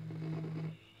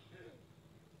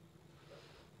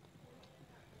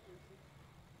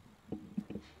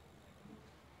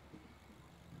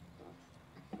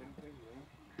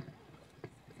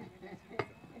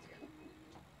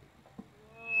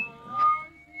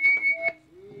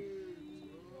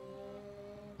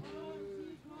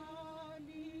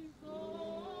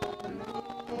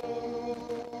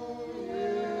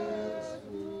 Yes.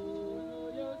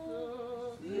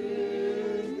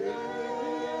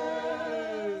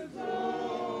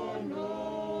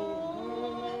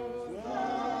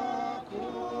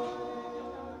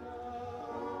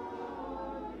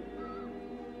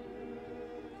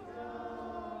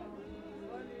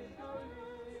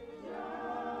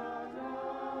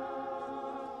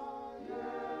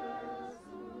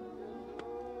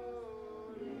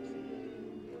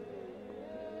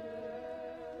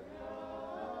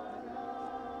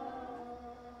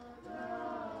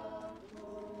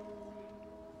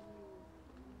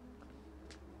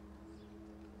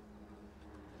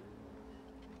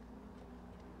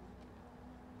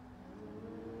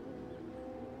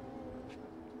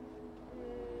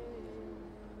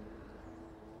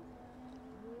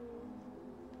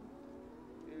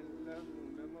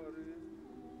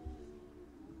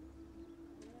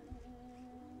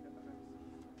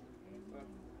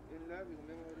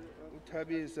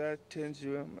 Tabisa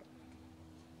Tenjiwe.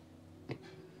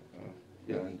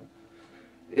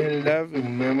 In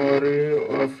loving memory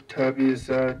of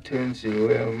Tabisa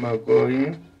Tenjiwe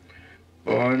Makoyi,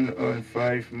 born on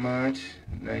 5 March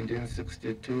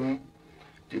 1962,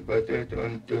 departed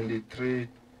on 23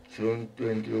 June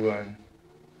 21.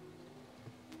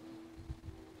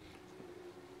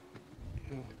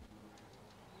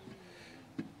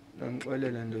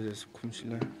 Nangixolela nto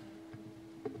zesikhumshila.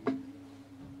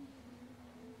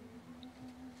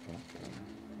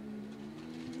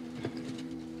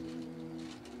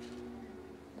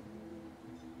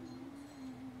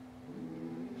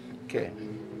 Okay.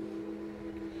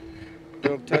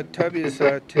 Dr.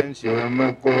 Tabisa Tenjiwe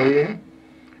Makoyi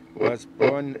was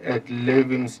born at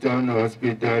Livingstone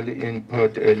Hospital in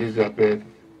Port Elizabeth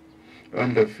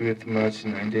on the 5th March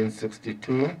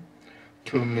 1962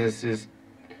 to Mrs.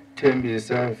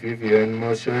 Tabisa Vivian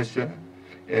Moshesha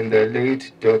and the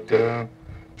late Dr.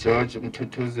 George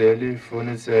Mtutuzeli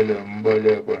Funisela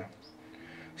Mbolekwa.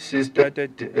 She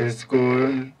started a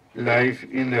school life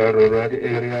in the rural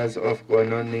areas of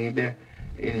Kwanonibe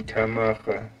in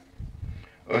Tamaga,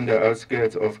 on the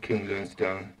outskirts of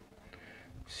Kinglandstown.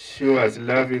 She was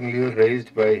lovingly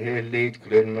raised by her late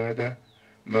grandmother,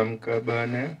 Mam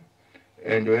Kabane,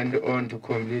 and went on to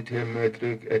complete her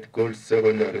matric at Gold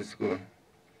Secondary School.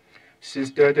 She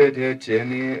started her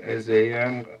journey as a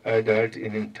young adult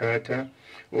in Mthatha,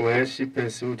 where she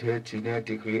pursued her junior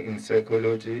degree in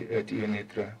psychology at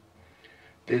UNITRA.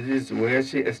 This is where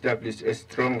she established a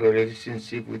strong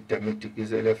relationship with the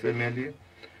Mtikizela family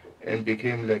and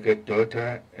became like a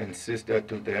daughter and sister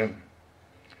to them.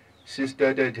 She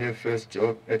started her first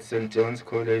job at St. John's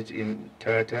College in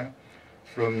Mthatha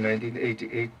from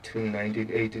 1988 to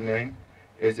 1989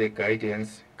 as a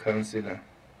guidance counselor.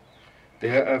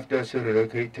 Thereafter, she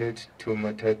relocated to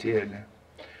Matatiele,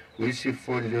 which she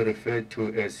fondly referred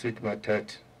to as Sweet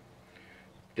Matat.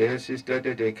 There she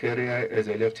started a career as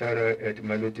a lecturer at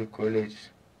Maluti College.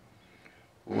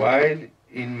 While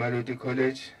in Maluti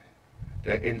College,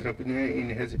 the entrepreneur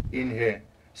in her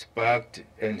sparked,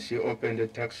 and she opened a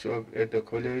tuck shop at the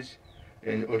college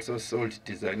and also sold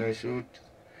designer shoes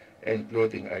and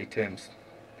clothing items.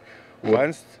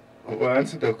 Once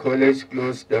the college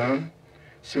closed down,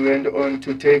 she went on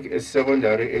to take a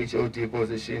secondary HOD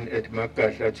position at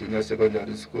Makatla Junior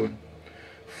Secondary School,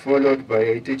 followed by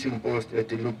a teaching post at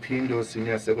the Lupindo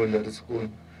Senior Secondary School,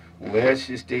 where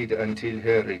she stayed until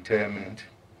her retirement.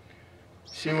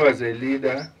 She was a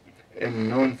leader and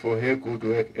known for her good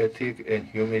work ethic and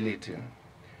humility.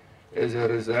 As a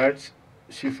result,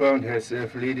 she found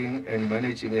herself leading and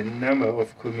managing a number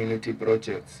of community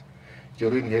projects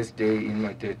during her stay in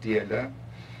Matatiele,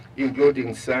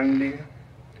 including Sanli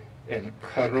and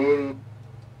Karol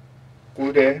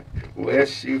Kude, where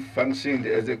she functioned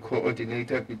as a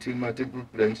coordinator between multiple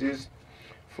branches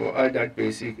for adult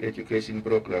basic education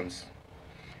programs.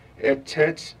 At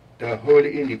church, the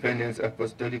Holy Independence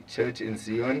Apostolic Church in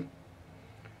Zion,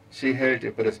 she held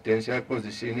a presidential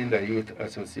position in the Youth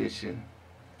Association.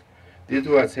 This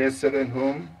was her second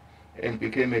home and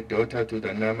became a daughter to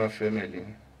the Nama family.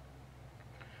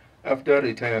 After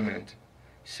retirement,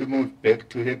 she moved back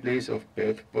to her place of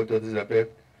birth, Port Elizabeth,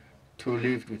 to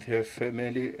live with her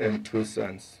family and 2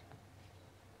 sons.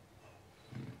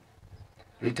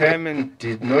 Retirement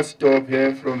did not stop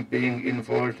her from being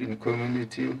involved in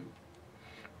community.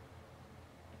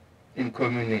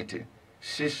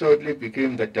 She shortly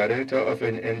became the director of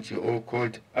an NGO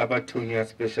called Abatunya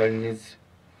Special Needs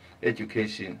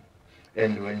Education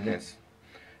and Wellness,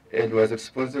 and was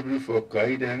responsible for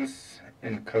guidance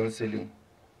and counseling.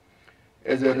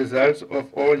 As a result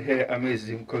of all her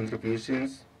amazing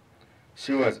contributions,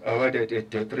 she was awarded a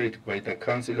doctorate by the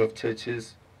Council of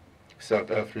Churches, South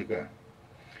Africa,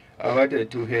 awarded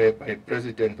to her by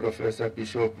President Professor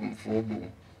Bishop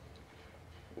Mfubu.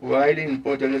 While in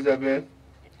Port Elizabeth,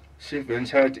 she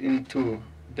ventured into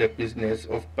the business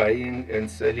of buying and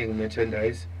selling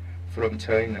merchandise from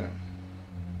China.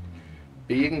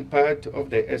 Being part of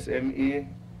the SME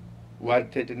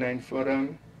 139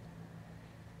 Forum,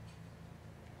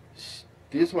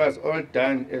 this was all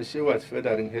done as she was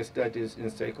furthering her studies in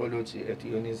psychology at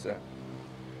UNISA.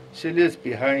 She leaves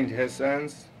behind her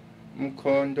sons,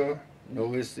 Mkondo,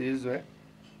 Nowesizwe,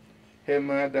 her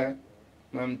mother,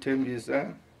 Mam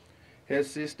Tabisa, her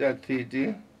sister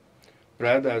Thidi,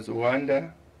 brothers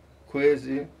Wanda,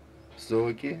 Kwezi,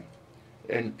 Zoki,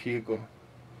 and Pico,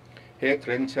 her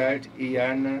grandchild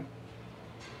Iana,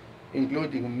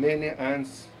 including many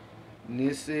aunts,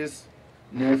 nieces,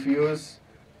 nephews,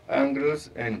 uncles,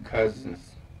 and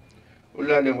cousins.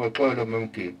 Ulale ngoxolo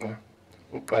mamgixo.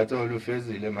 uqatsolo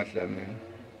ufezile Mahlameni.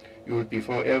 You will be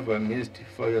forever missed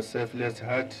for your selfless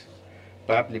heart,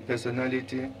 bubbly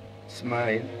personality,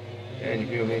 smile, and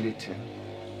humility.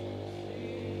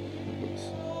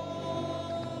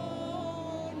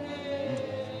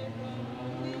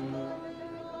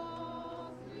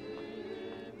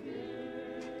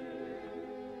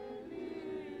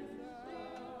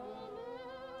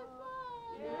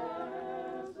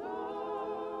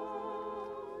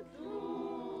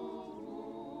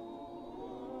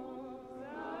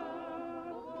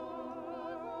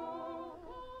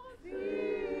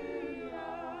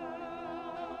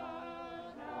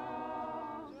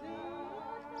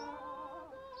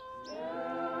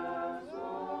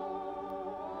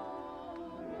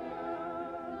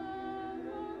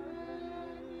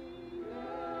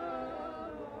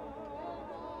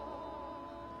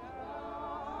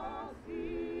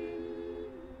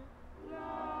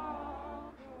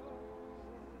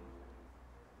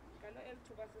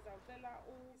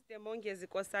 Mongezi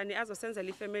Kosani azosenzela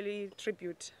i-family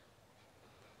tribute.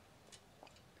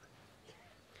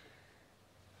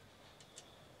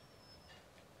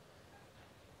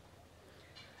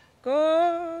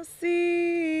 Kosi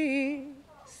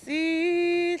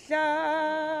sihla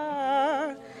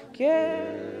ke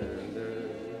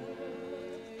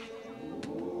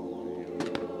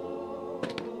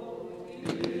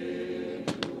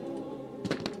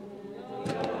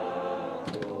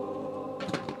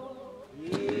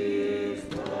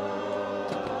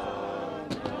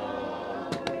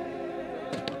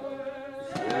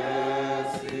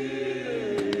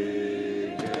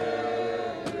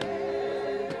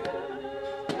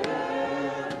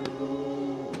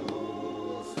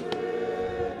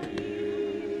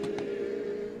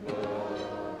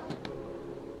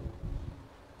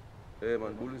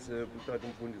mandibulise kutata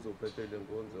umfundisi ophethe le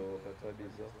nkonzo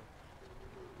kaThabisa.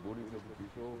 Ndibulise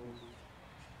kubishopu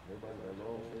nebandla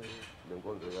lonke le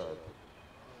nkonzo yakhe.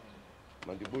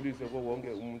 Mandibulise ko wonke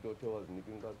umuntu othe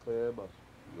wazinika inkaxeba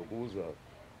yokuza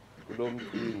kulo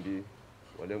mcimbi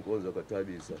wale nkonzo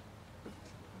kaThabisa.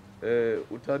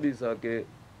 uThabisa ke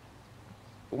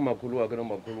umakhulu wakhe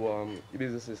nomakhulu wami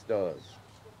ibize sisters.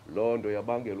 Loo nto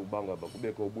yabangela ukuba ngaba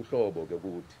kubekho ubuhlobo ke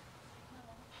kuthi.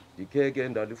 Ndikheke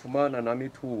ndalifumana nami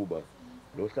ithuba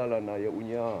lohlala naye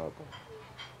unyaka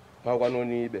phaa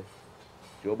kwaNonibe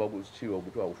njengoba kusitshiwo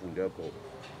kuthiwa ufunde khona.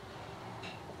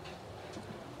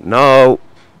 Now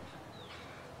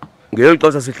ngeli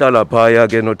xesha sihlala phaya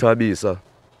ke noThabisa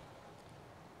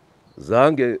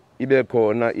zange ibe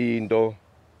khona into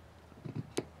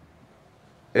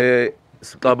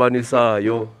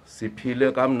sixabanisayo,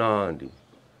 siphile kamnandi.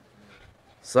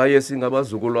 Saye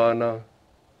singabazukulwana.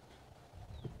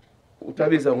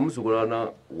 uThabisa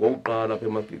ngumzukulwana wokuqala apha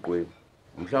eMagqiqweni.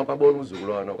 Mhlawumbe kabona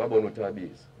umzukulwana kabona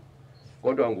uThabisa.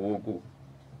 Kodwa ngoku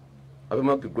apha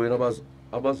eMagqiqweni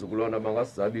abazukulwana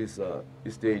bangasizalisa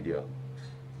istadium.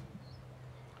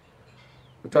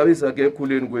 uThabisa ke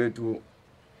ekhuleni kwethu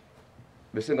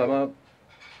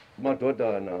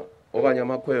besingamadodana okanye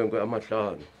amakhwenkwe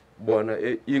amahlanu. Bona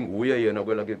inguye yena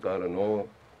kwelakhe icala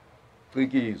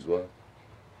noCikizwa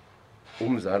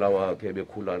umzala wakhe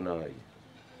bekhula naye.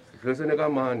 Sihlesene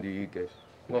kamandi ke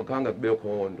ungakhange kube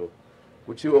khonto.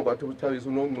 Kutshiwo kwathi uThabisa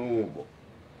unonqubo,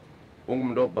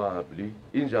 ungumuntu obhabli,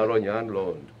 injalo nyani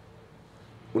loo nto,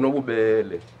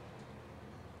 unobubele.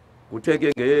 Kuthe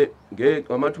ke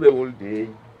ngamathuba eholiday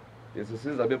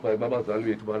sisiza bebhayi babazali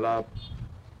bethu balapha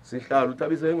sihlala.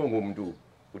 uThabisa engomntu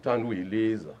uthanda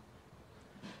uyiliza,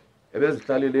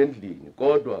 ebezihlalele endlini,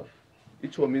 kodwa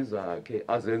iitshomi zakhe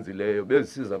azenzileyo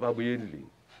bezisiza babuye endlini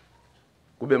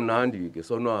kube mnandi ke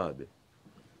sonwabe.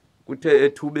 Kuthe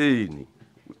ethubeni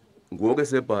ngoku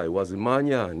esebhayi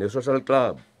wazimanya ne-social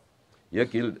club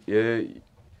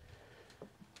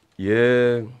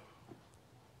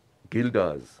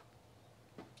Gilders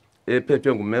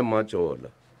ephethwe nguMam Majola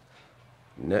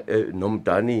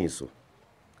nomdaniso.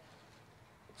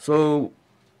 So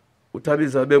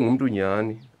uThabisa bengumuntu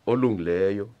nyani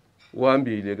olungileyo.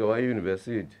 Uhambile ke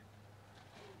wayeyunivesithi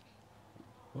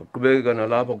waqhubeka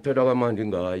nalapha kuthethwa kamandi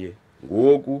ngaye.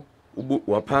 Ngoku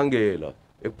waphangela.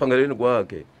 Ekuphangeleni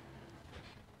kwakhe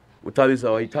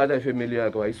uThabisa wayithatha ifamily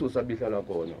yakhe wayisusa bihlala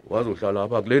khona wazohlala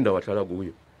apha kule ndawo wahlala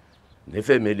kuyo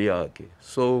nefamily yakhe.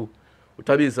 So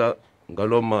uThabisa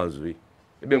ngalo mazwi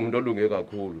ebengumuntu olunge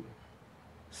kakhulu.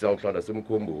 Siyawuhlala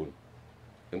simkhumbula.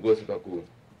 Enkosi kakhulu.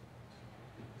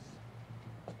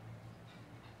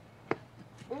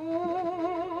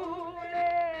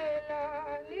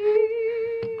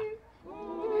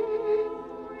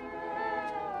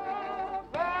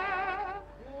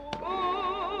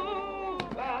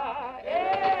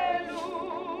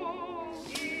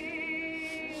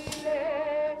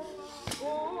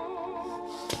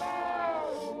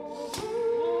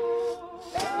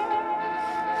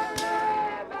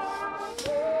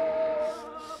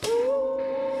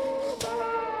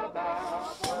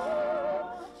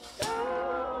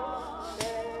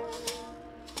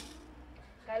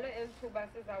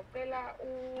 sizawucela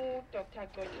uDr.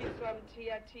 Gqokiswa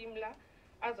Mthiya Timla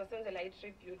azosenzela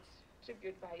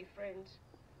tribute by a friend.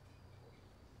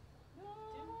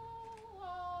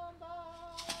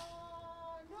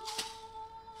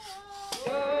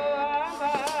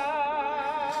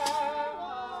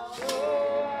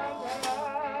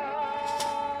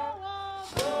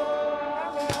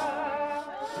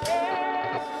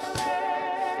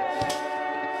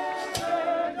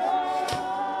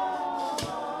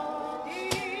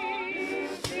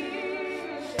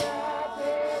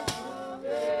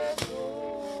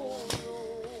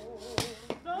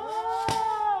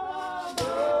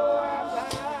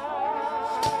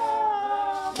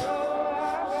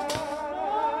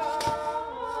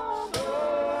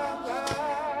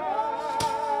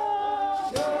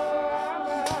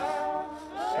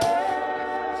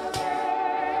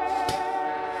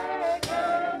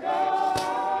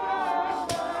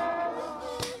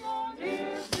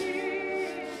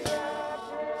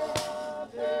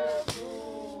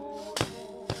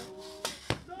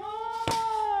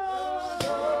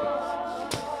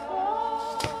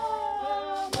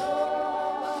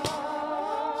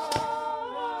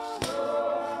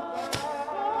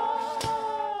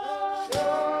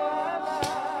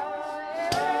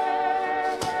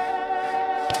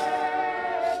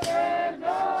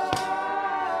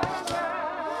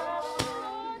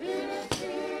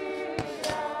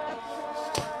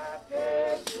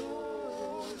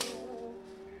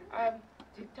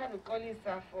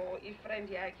 For a friend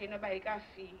yakhe noba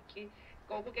ikafiki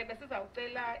ngoku ke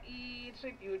besizawucela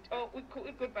i-tribute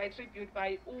i-goodbye tribute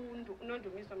by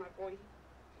uNondumiso Makoyi.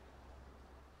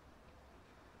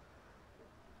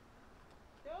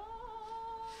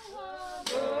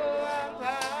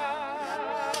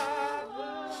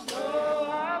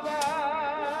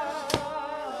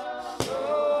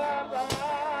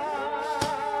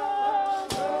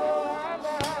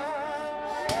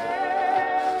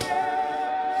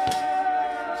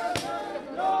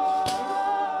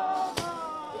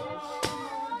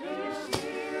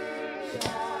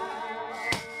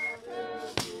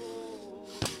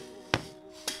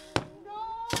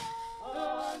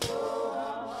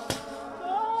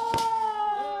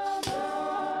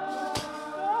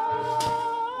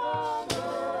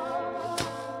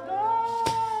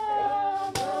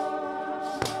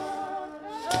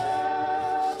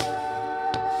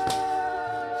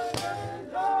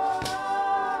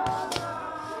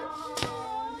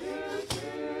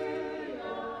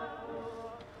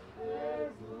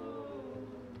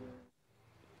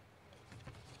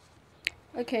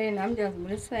 Okay, nami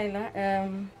ndiyazibulisela.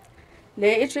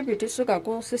 Le tribute isuka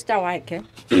ku-sister wakhe.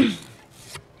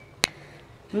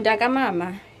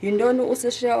 Mntakamama, yintoni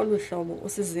usishiya olu hlobo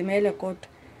usizimele kodwa?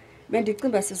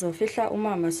 Bendicimba sizofihla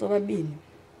umama sobabini.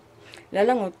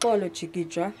 Lala ngoxolo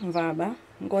Jikijwa, Mvaba,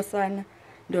 Nkosana,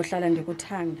 ndohlala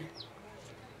ndikuthanda.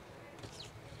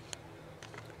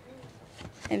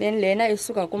 And then lena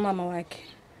isuka kumama wakhe.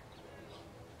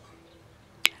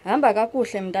 Hamba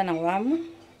kakuhle mntana wam.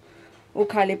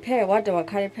 Ukhaliphe wade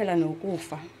wakhaliphela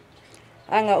nokufa.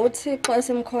 Anga uThixo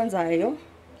esimkhonzayo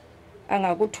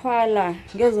angakuthwala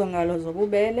ngezo ngalo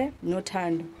zobubele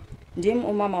nothando. Ndim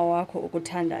umama wakho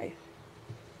ukuthandayo.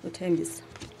 uThembisa.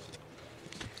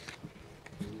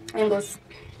 Enkosi.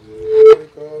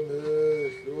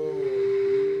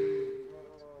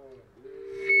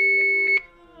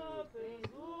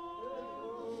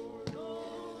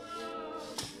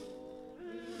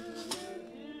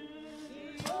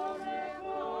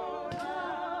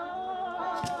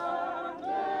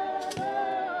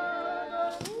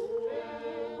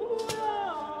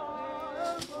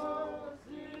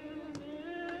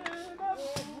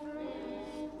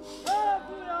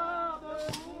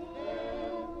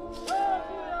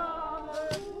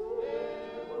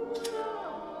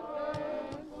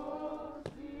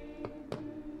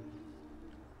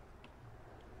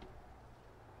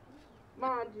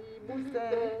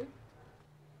 Mandibuse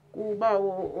kuba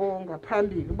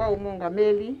ongaphambili kuba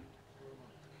umongameli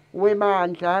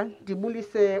webandla,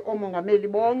 ndibulise omongameli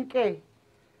bonke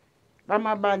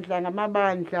bamabandla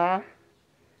ngamabandla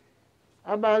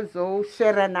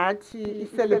abazoshera nathi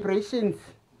i-celebrations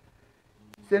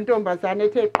sentombazane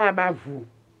ethe qabavu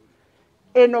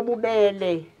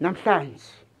enobubele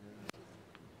namhlanje.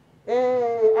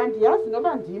 Andiyazi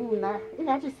noba ndimna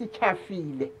ingathi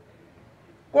sityhafile,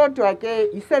 kodwa ke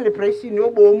i-celebration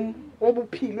yobomi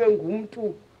obuphilwe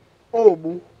ngumntu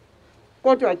obu,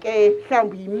 kodwa ke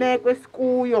mhlawumbi yimeko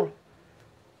esikuyo.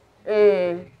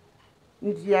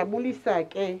 Ndiyabulisa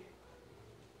ke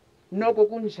noko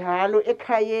kunjalo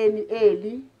ekhayeni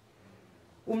eli,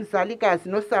 umzalikazi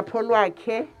nosapho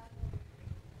lwakhe,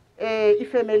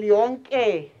 ifamily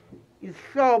yonke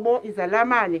izihlobo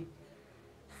izalamane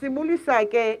sibulisa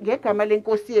ke ngegama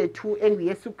lenkosi yethu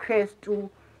enguYesu Kristu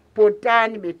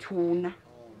bhotani bethuna.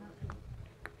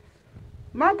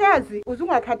 Makazi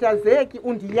uzungakhathazeki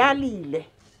undiyalile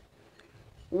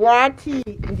wathi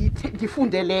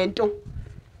ndifunde lento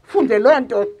funde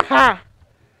lonto qha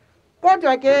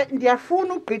kodwa ke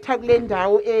ndiyafuna ugqitha kule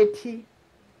ndawo ethi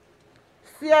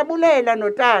siyabulela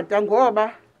notata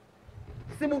ngoba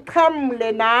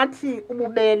sibuqhamle nathi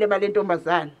ububele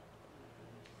balentombazana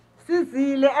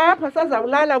sizile apha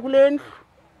sazawulala kule ndlu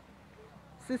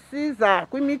sisiza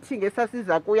kwimeeting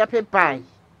esasiza kuya apha eBhayi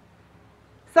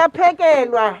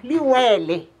saphekelwa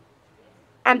liwele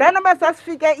andanoba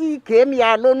sasifike igame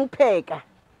yalona upheka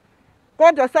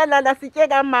kodwa salala sitye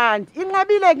kamandi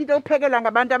inqabile into yokuphekelwa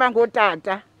ngabantu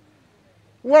abangotata.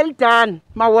 Well done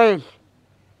mawele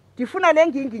ndifuna le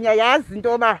nginginya yazi into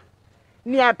yoba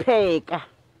niyapheka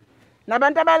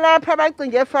nabantu abalapha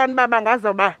bacinge efana uba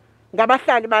bangazoba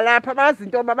ngabahlali balapha bazi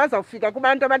into yoba bazawufika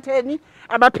kubantu abatheni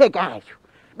abaphekayo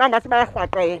bangathi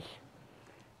bayarhwaqela.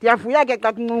 Ndiyavuya ke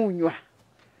xa kunqunywa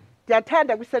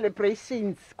ndiyathanda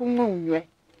kwi-celebrations kunqunywe.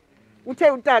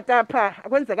 Uthe utata apha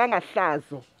akwenzekanga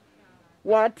hlazo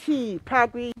wathi phaa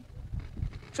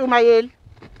kwintshumayeli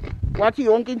wathi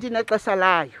yonke into inexesha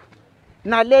layo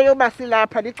naleyo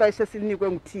basilapha lixesha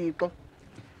esilinikwe nguThixo.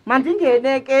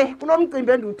 Mandingene ke kulo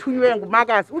mcimbi endiwuthunywe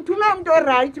ngumakazi. Uthume umuntu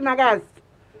orayithi makazi,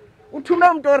 uthume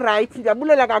umuntu orayithi.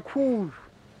 Ndiyabulela kakhulu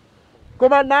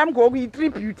ngoba nam ngoku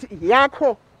yitribute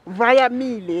yakho via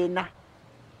me lena.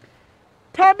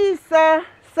 Tabisa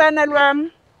sana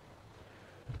lwam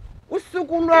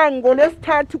usuku lwam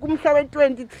ngolwesithathu kumhla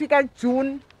we-23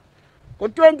 kaJuni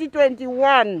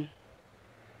ngo-2021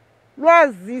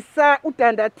 lwazisa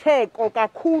udandatheko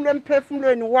kakhulu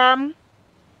emphefumlweni wam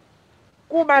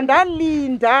kuba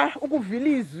ndalinda ukuvila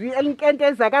izwi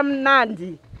elinkenteza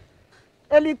kamnandi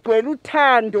eligcwele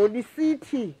uthando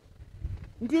lisithi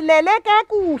ndilele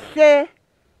kakuhle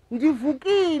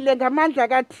ndivukile ngamandla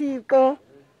kaThixo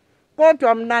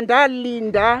kodwa mna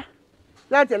ndalinda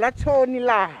lade latshona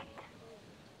ilanga.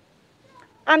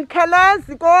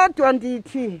 Andikhalazi kodwa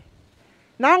ndithi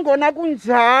nangona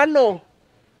kunjalo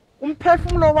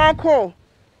umphefumlo wakho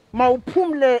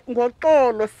mawuphumle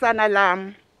ngoxolo sana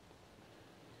lam.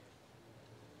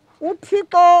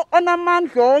 uThixo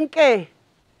onamandla onke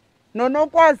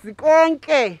nonokwazi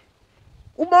konke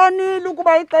ubonile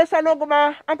ukuba ixesha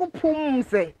lokuba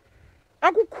akuphumze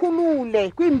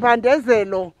akukhulule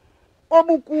kwiimbandezelo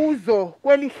obukuzo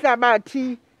kweli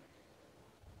hlabathi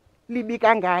libi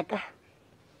kangaka.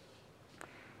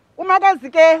 Umakazi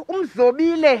ke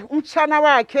umzobile umtshana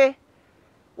wakhe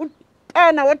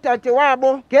utana wodade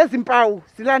wabo ngezimpawu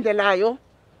zilandelayo.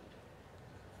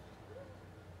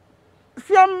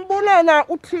 Siyambulela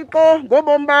uThixo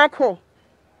ngobomi bakho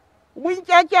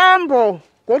ubuyintyatyambo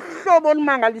ngohlobo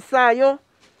olumangalisayo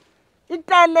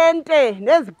italente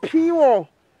neziphiwo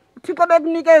uThixo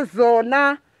bekunike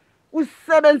zona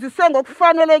usebenzise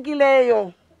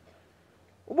ngokufanelekileyo.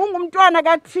 Ubungumntwana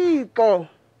kaThixo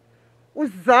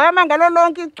uzama ngalo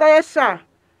lonke ixesha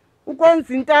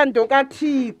ukwenza intando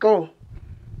kaThixo.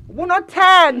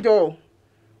 Ubunothando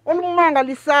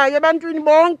olumangalisayo ebantwini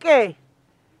bonke.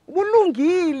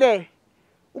 Ubulungile,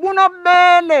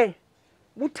 ubunobubele,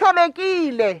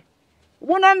 ubuthobekile,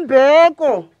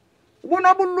 ubunembeko,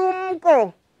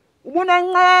 ubunobulumko,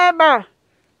 ubunenceba,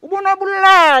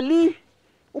 ubunobulali,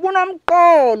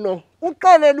 ubunomqolo,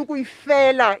 uqelela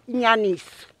ukuyifela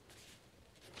inyaniso.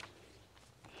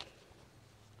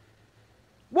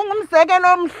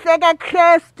 Bungumzekelo omhle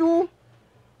kaKristu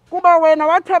kuba wena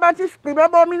wathabatha isigqibo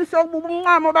ebomini sokuba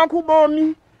ubunqamo bakho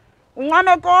ubomi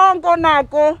uncame konke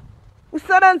onako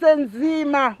usebenze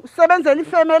nzima usebenzela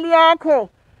ifemeli yakho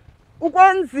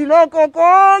ukwenzile oko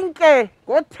konke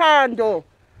ngothando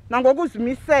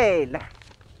nangokuzimisela.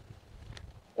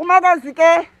 Umakazi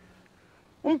ke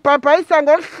umbhabhayisa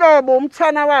ngohlobo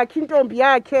umtshana wakhe intombi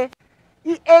yakhe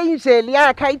iangel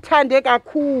yakhe ayithande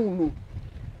kakhulu.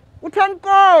 Uthe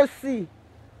Nkosi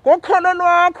ngokholo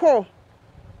lwakho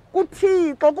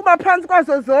kuThixo kuba phansi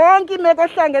kwazo zonke imeko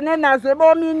ohlangene nazo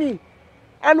ebomini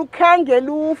alukhange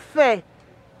lufe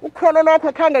ukholo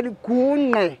lwakho khange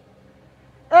ligunqe.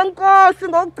 Enkosi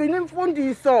ngokugcina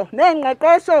imfundiso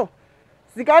neengqeqesho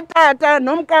zikatata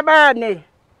nomkabane.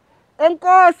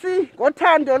 Enkosi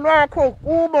ngothando lwakho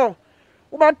kubo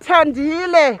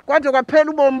ubathandile kwade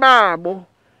kwaphela ubomi babo.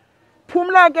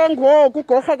 Phumla ke ngoku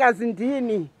ugorhekazi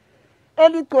Ndini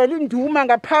eligcwele induma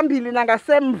ngaphambili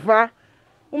nangasemva.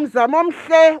 Umzamo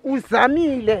omhle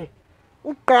uzamile,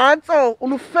 ugqatso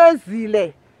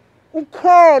ulufezile,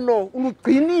 ukholo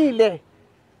ulugcinile,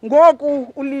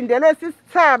 ngoku ulindelwe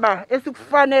sisithaba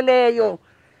esikufaneleyo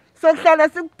sokuhlala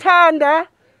sikuthanda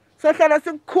sohlala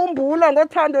sikukhumbula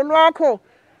ngothando lwakho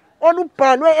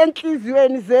olubhalwe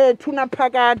enhliziyweni zethu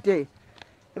naphakade.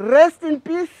 Rest in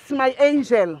peace my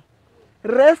angel,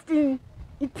 rest in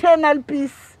eternal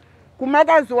peace.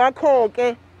 Kumakazi wakho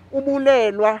ke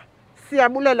ubulelwa,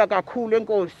 siyabulela kakhulu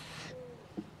enkosi.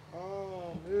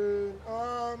 Amen,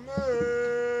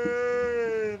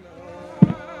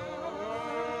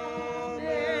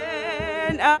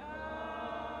 amen.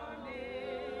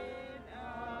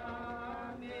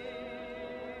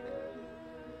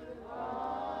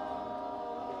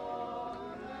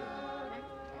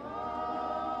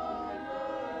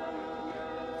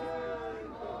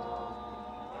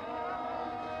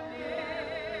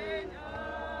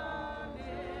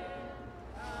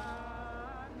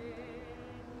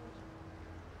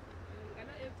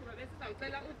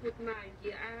 Sizawucela uGoodmangi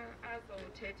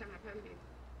azothetha ngaphambili.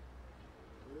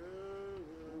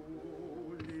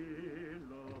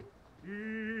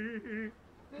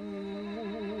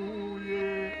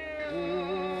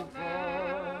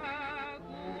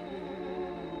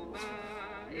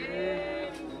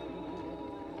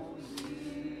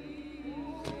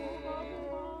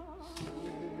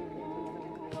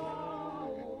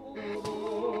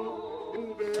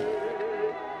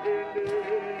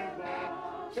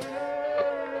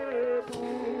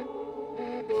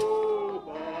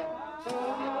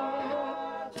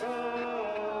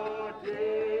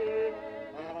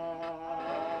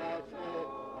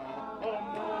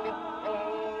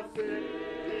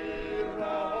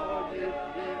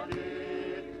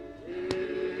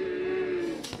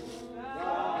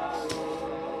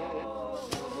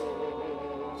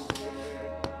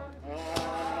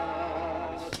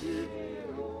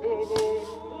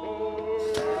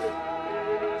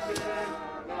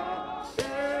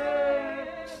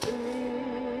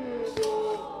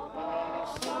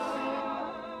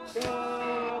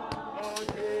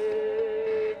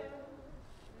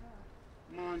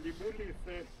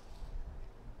 Mandibulise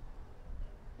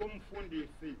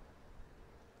kumfundisi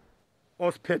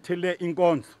osiphethele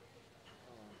inkonzo.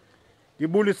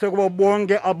 Ndibulise kubo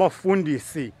bonke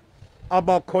abafundisi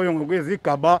abakhoyo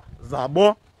ngokwezigaba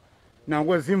zabo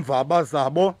nakwezimvaba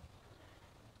zabo.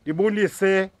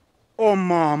 Ndibulise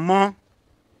omama,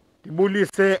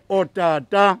 ndibulise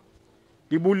otata,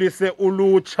 ndibulise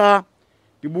ulutsha,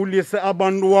 ndibulise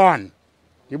abantwana,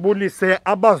 ndibulise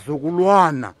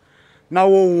abazukulwana,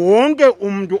 nawo wonke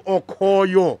umuntu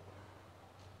okhoyo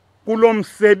kulo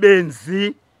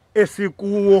msebenzi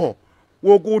esikuwo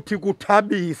wokuthi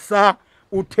kuThabisa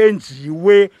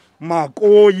uThenjiwe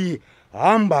Makoyi.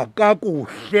 Hamba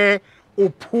kakuhle,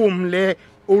 uphumle,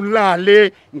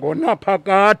 ulale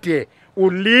ngonaphakade,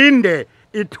 ulinde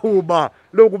ithuba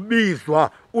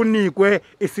lokubizwa unikwe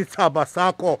isithaba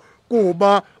sakho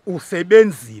kuba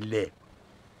usebenzile.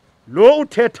 Lo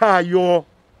uthethayo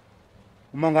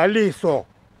umangaliso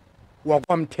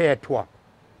wakwaMthethwa.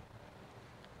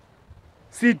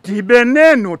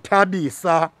 Sidibene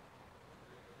noThabisa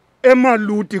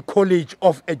eMaluti College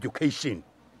of Education.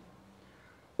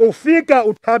 Ufika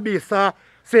uThabisa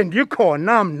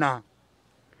sendikhona mna,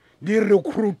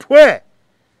 ndirecruitwe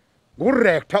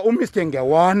ngurector uMr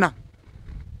Ngewana,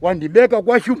 wandibeka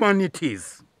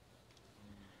kwa-humanities.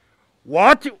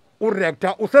 Wathi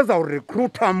urector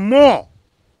usezawurecruita more,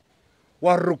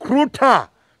 warecruita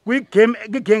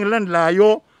kwigeng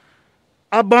elandelayo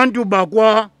abantu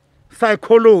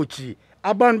bakwa-psychology,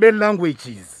 abantu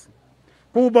be-languages,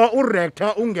 kuba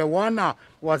urector uNgewana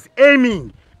was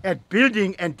aiming at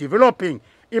building and developing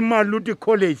iMaluti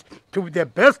College to be the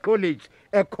best college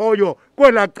ekhoyo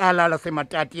kwela cala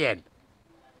laseMatatiyela.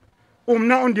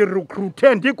 Umna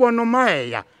undirecruite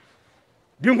ndikwaNomayeya,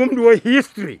 ndingumntu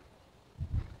we-history,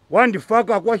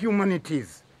 wandifaka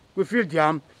kwa-humanities kwifield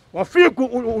yam. Wafika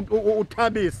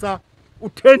uThabisa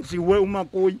uThenjiwe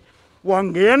uMakoyi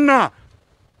wangena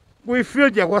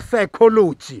kwifield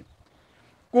yakwa-psychology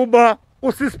kuba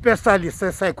usispecialist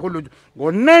se-psychology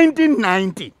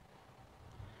ngo-1990.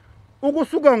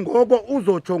 Ukusuka ngoko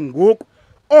uzotsho ngoku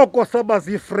oko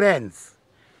sabazii-friends.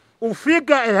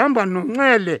 Ufika ehamba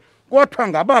noNcele kodwa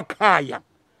ngabakhaya.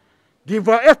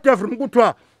 Ndiva eStavron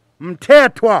kuthiwa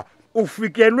Mthethwa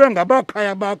ufikelwe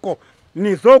ngabakhaya bakho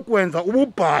nizokwenza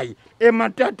ububhayi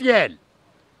eMatatiyela.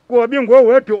 Kuba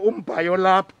bingowedwa umbhayo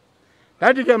lapha.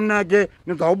 Ndathi ke mna ke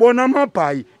nizawubona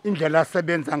amabhayi indlela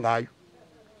asebenza ngayo.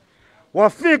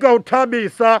 Wafika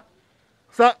uThabisa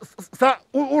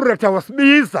urector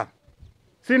wasibiza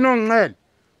sinoNcele,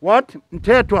 wathi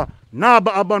Mthethwa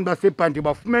naba abantu baseBhandi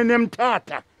bafumene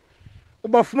eMthatha,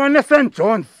 ubafumane eSt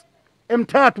John's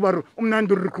emthathu bari umna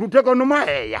ndirecruite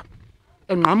konomaheya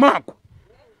engqamakho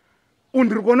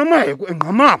undiri konomaheko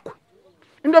engqamakho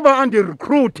into yoba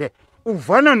andirecruite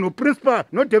uvana noprincipal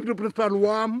nodeputy principal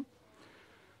wam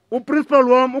uprincipal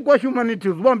wam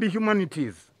ukwa-humanities ubambe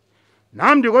i-humanities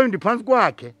nam ndikoyo ndiphantsi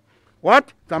kwakhe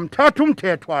wathi ndizamthatha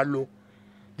umthethwa lo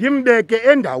ndimbeke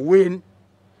endaweni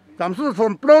ndizamsusa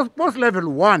from post level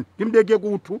 1 ndimbeke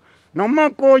ku-2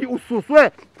 nomakoyi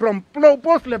ususwe from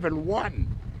post level 1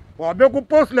 wabe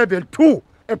ku-post level 2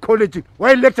 ekholejini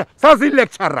wayilecture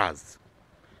saziyi-lecturers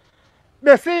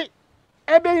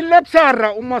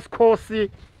ebeyilectura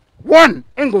uMasikhosi 1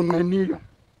 engonqeniyo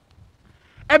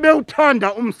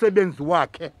ebewuthanda umsebenzi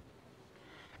wakhe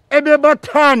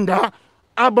ebebathanda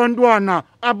abantwana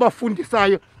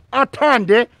abafundisayo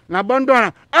athande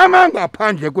nabantwana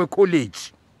abangaphandle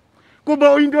kwekholeji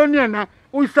kuba uyintoni yena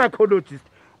uyi-psychologist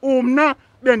umna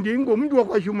bendingumntu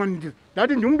wakwa-humanities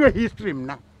ndathi ndingumntu wehistory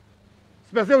mna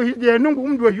yena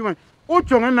ungumntu we-human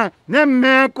ujongana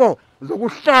neemeko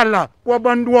zokuhlala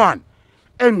kwabantwana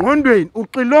engqondweni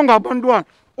uxilonga abantwana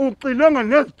uxilonga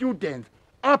nee-students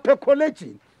apha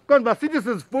ekholejini kodwa basithi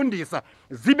sizifundisa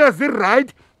zibe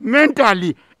zirayithi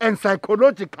mentally and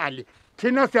psychologically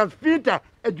thina siyazifida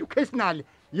educationally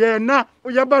yena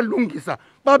uyabalungisa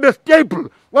babe stable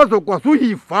wazokwazi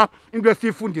uyiva into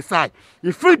esiyifundisayo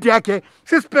yifield yakhe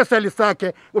sispecialist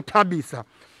sakhe uThabisa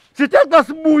sithe xa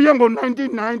sibuye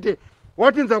ngo-1990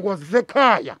 wathi ndizakwazisa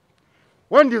ekhaya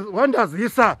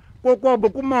wandazisa kokwabo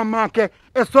kumamakhe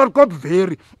eSolkop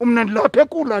Valley umna ndilapha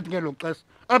eKulathi ngelo xesha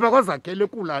apha kwazakhele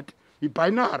eKulathi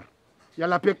yibinary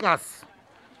yalapha ekasi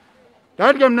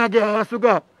ndathi ke mna ke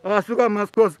asuka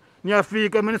Masikhosi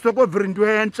niyafika mani sokoviri into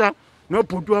entsha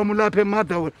nobhuti wam ulapha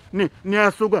eMotherwell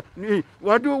niyasuka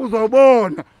wathi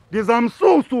uzawubona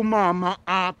ndizamsusa umama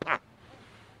apha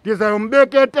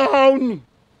ndizayombeka etawuni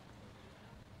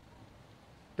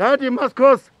ndathi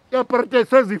Masikhosi iapartheid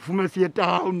sezivume siye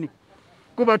etawuni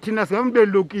kuba thina singabantu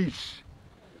belokishi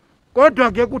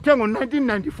kodwa ke kuthe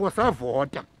ngo-1994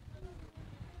 savota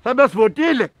sabe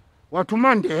sivotile wathi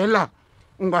uMandela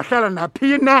ungahlala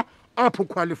naphina apho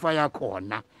ukhwalifaya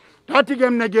khona ndathi ke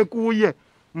mna ke kuye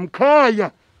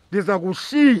Mkhaya ndiza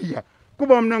kushiya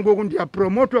kuba mna ngoku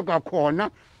ndiyapromothwa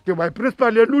kwakhona ndiba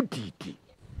yiprincipal eludidi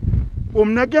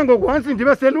umna ke ngoku once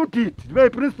ndibe seludidi ndibe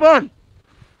yiprincipal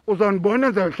uzawundibona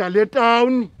ndizayohlala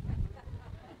etawuni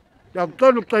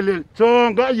ndiyakuxela uxelele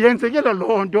jonga yenzekela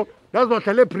loo nto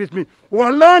ndazohlala eBrisbane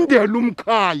walandela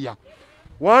uMkhaya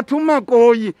wathi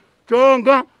uMakoyi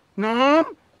jonga nam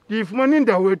ndiyifumana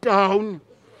indawo etawuni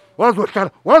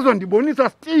wazohlala wazondibonisa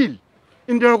still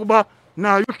into yokuba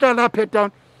nayo uhlala apha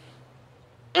etawuni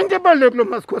into ebalulekile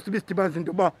Masikhosi bisidibanisa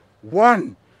into yoba 1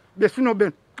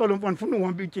 besinobe xolo mfana ndifuna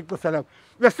uhamba ixesha lakho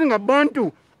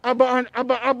besingabantu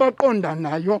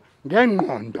abaqondanayo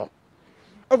ngengqondo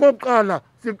okokuqala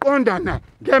siqondana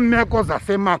ngeemeko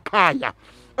zasemakhaya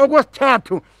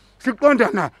okwesithathu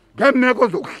siqondana ngeemeko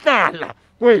zokuhlala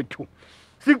kwethu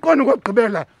siqonda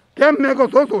ukugqibela ngeemeko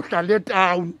zozohlala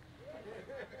etawuni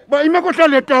ba imeko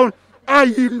ohlala etawuni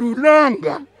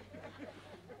ayilulanga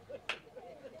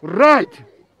right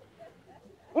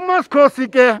uMasikhosi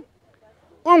ke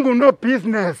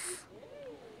ungunobusiness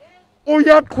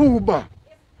uyaqhuba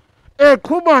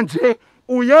eqhuba nje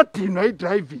uyadinwa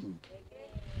idriving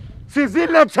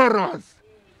sizi-lecturers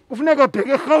kufuneka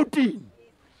bheke eRhawutini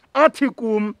athi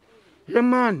kum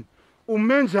yemani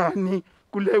ume njani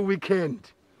kule weekend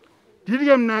ndithi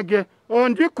ke mna ke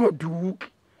andigoduki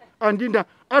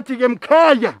athi ke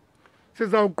Mkhaya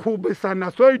sizawuqhubisana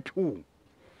soyi-2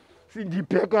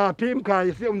 ndibheka phi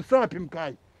Mkhaya siyomsaphi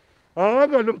Mkhaya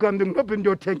kaloku mkamntu ndinobhe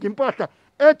ndiyothenga impahla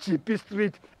eGP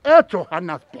Street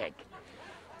eJohannesburg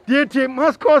ndithi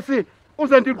Masikhosi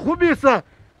uze ndiqhubisa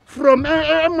from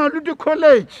eMaluti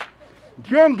College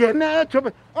ndiyongena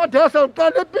eJobe ode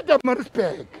sawuqala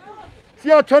ePietermaritzburg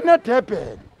siyatshona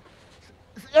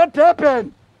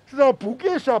eDurban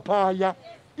sizawubhukisha phaya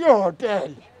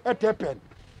ihotel eDurban.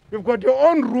 You've got your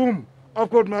own room, I've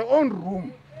got my own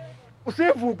room.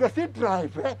 Usivuke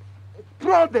sidrive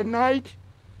throughout the night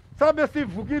sabe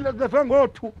sivukile kuze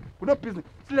ngo-2 kulo business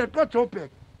sileqa Joburg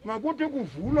makuthi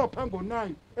kuvulwa pha ngo-9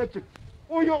 ethi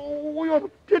uyo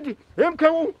ndithi hemkhe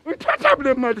uyithatha phi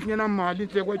le mali singenamali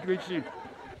nje kwetweshini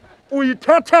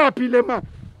uyithatha phi le mali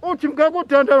uthi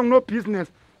mkakudanda nginobusiness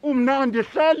umna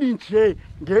andihlali nje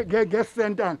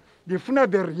ngesentana ndifuna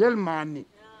the real money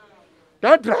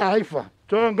that driver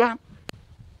jonga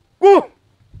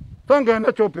sangena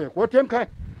eJoburg wathi emkhaya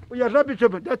uyadlapha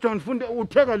iJoburg ndathi ndifunde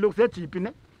utheka lokhu sejipi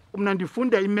ne umna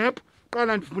ndifunda imap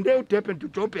qala ndifunde uDurban to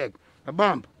Joburg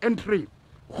abamba N3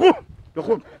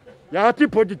 ndirhuma yathi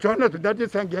ibhodi jona zidathi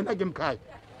sangena ke Mkhaya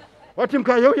wathi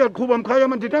Mkhaya uyaqhuba Mkhaya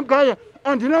mandithe Mkhaya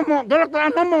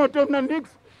andinamoto mna nix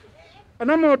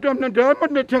anamoto mna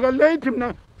ndithenga late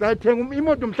mna ndayithenga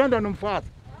imoto mhlanda nomfazi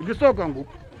ndisoka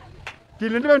ngoku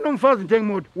ndilindele nomfazi ndithenga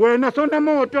imoto wena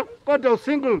sonemoto kodwa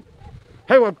usingle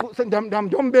hey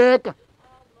ndombeka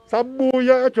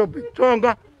sabuya eJoburg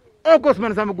Jonga oko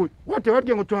simane sami kuyo wathi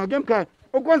ke ngojonga ke Mkhaya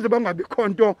ukwenza bangabikho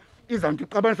nto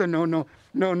izawundiqabanisa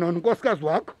nonkosikazi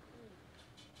wakho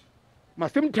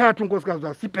masimthathe unkosikazi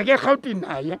wakho sibheke eRhawutini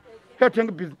naye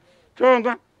sathenga ibhizinisi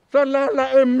jonga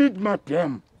salala emid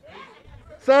madam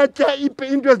satya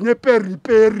into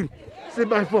ezineperiperi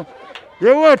sibayifo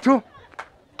yewethu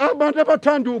abantu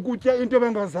abathanda ukutya into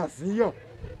bengazaziyo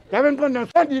ndabe ndiqonda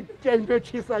sanditya into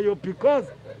etshisayo because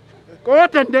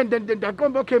kodwa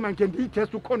ndaqomba okay manje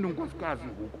ndiyithesta ukhona unkosikazi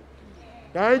ngoku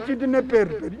ndayitya into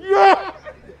eneperiperi yo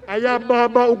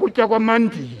ayababa ukutya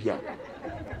kwamandiya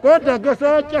kodwa ke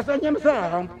satya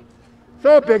sanyamsahamba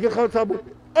sobheka irhawuti sabo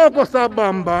oko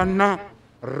sabambana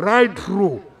right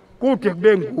through kude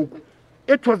kube ngoku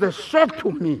it was a shock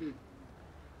to me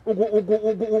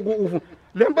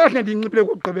le mpahla ndiyinxibile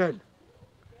kokugqibela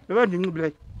leba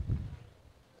ndiyinxibileyo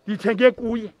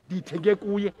ndiyithenge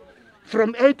kuye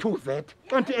from A to Z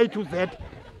kanti A to Z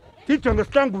ndijonge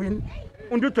esihlangwini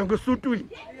undijonge esutwini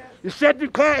isheti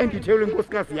qha endithelwe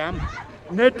inkosikazi yam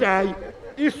netayi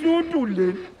isutu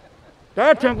le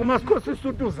ndathenga umasikhosi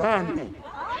isutu zane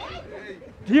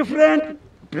different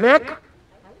black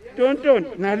tontoni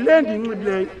nale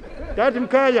ndiyinxibileyo ndathi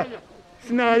Mkhaya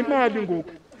sinayo imali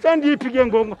ngoku sandiphi ke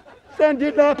ngoku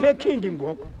sandilapha eKhingi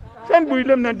ngoku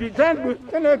sandibuyile mna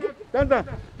ndiba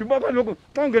kaloku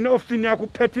xa ungena eofisini yakho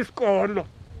uphethe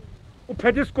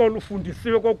isikolo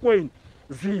ufundisiwe kokwenu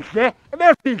zidle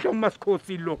ebezidle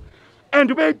umasikhosi lo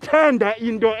and ubeyithanda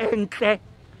into entle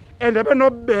and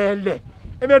ebenobele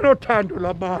ebenothando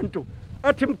lwabantu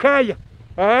athi Mkhaya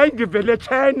hayi ndivele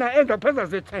eChina engapheza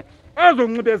zeChina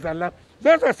azonxibeza lapha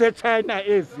zezaseChina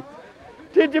ezi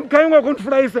ndithi Mkhaya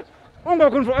ungakundifrayise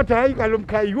athi hayi kalo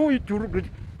Mkhaya yuyiduru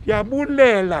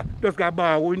ndiyabulela nto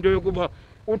zikabawo into yokuba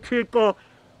uThixo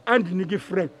andinike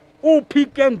ifriend uphi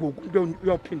ke ngoku into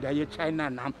uyawuphinda yeChina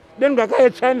nam bendingakaye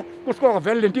eChina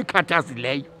kusikokuvele le nto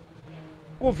ikhathazileyo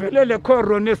kuvele le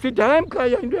corona esithi hayi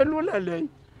Mkhaya into elula leyo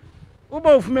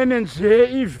uba ufumene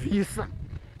nje ivisa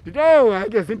ndithi hayi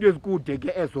ke zinto ezikude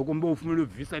ke ezo kumbe ufumene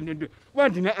ivisa nento uba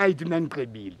ndine-ID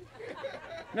nandigqibile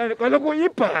kaloku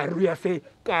ibharu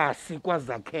yasekasi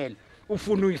kwazakhela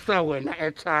ufuna uyisa wena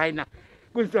eChina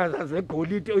kwiinto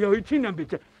zegolide uyawuyithina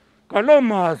mbithe ngaloo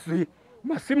mazwi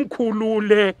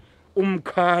masimkhulule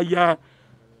uMkhaya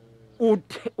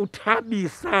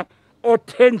uThabisa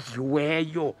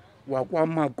othenjiweyo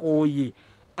wakwamakoyi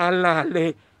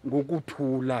alale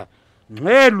ngokuthula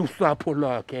ngcela usapho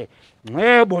lwakhe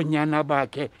ngcebonyana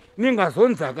bakhe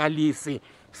ningazonzakalisi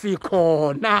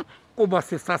sikhona kuba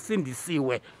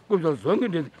sisasindisiwe kuzo zonke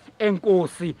into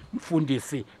enkosi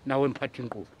mfundisi nawe mphathi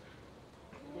nkqubo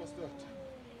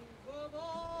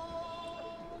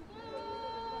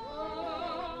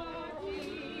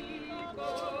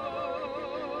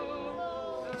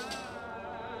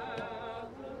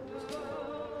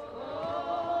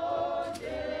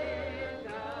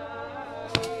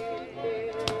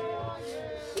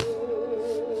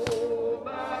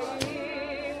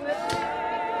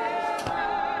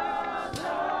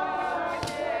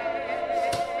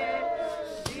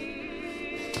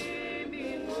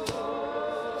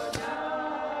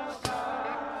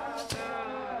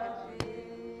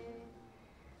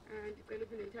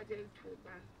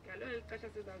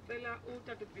sizawucela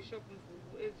utata ubishop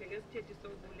Mvulu njengesithethi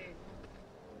sobulela.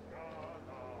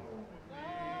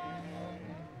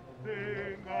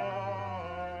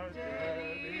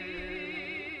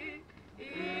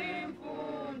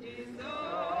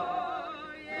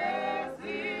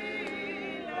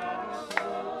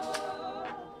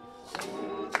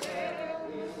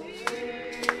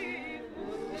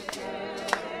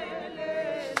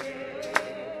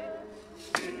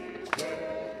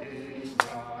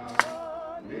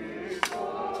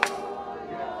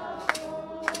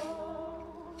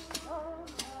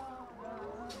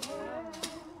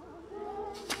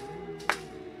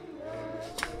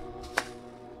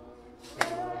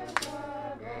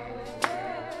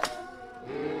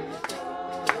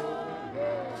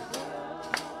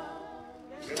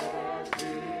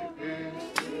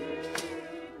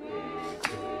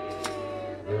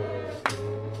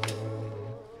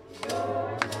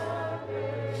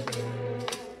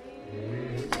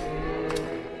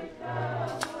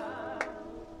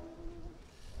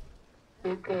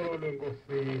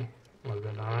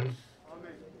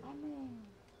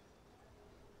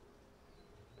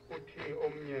 uthi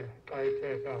omnye xa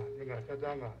ethetha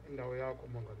ndingathathanga indawo yakho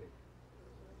mongameli.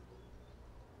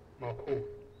 Makhulu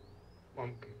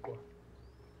mamgiqwa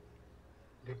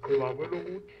ndigqiba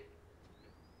kwelokuthi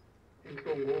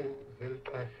intlungu zeli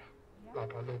xesha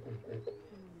lakaloku ngoku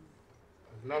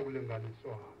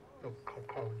azinakulinganiswa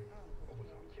nobuqhaqhawuli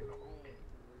obuzawutyhila konke.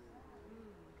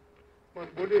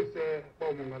 Mandibulise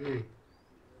bawumongameli,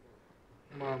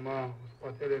 mama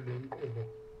usiphathele le nkqubo.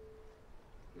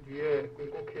 Ndiye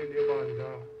kwinkokheli yebandla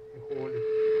iholi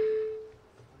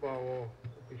ubawo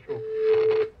ubishop,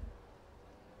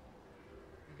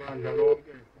 ibandla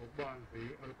lonke ngokubanzi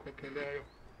alikhokheleyo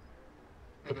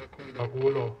ebekhonza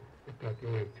kulo udade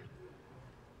wethu.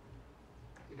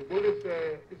 Ndibulise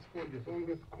isifundi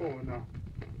sonke esikhona,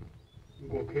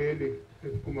 inkokheli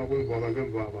esiphuma kwimvaba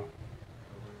ngemvaba,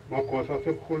 magosa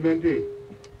aseburhulumenteni.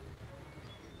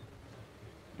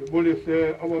 Ndibulise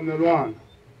abamelwane,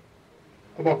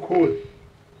 abakhozi,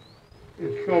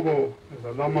 izihlobo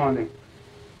nezalamane,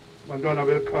 bantwana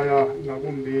belikhaya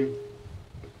ngakumbi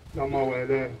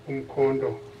lamawele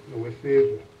umkhonto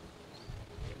nowesizwe.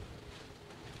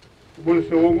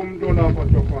 Ndibulise wonke umntu olapha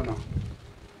Torhwana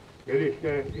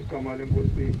ngelihle igama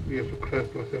lenkosi uYesu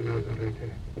Kristu waseNazarethe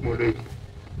molweni.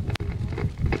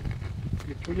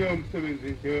 Ngithunywe umsebenzi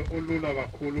nje olula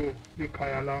kakhulu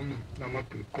likhaya lam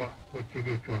lamabhiqwa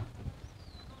ojikijwa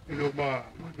elokuba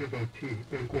mandizawuthi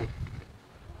enkosi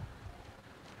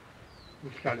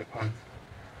uhlale phantsi.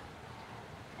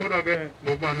 Kodwa ke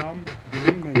ngokuba nam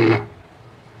ndilingqina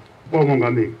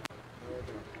bomongameli,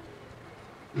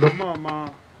 lo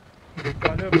mama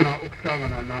ndiqale mna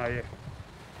ukuhlangana naye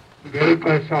ngeli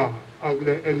xesha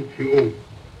akule NGO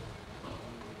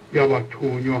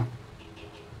yabathunywa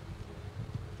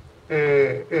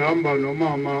ehamba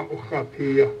nomama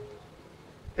uRhaphiya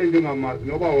endingamazi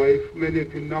noba wayifumene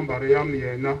phi inambara yam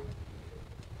yena.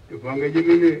 Ndiva ngenye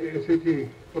imini esithi,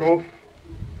 Prof,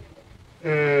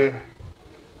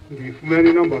 ndiyifumene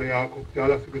inambara yakho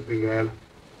kudala sikuzingela.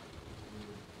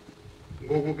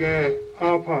 Ngoku ke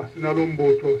apha sinalo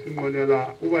mbutho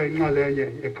sinqwenela uba yinxalenye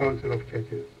ye-Council of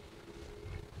Churches.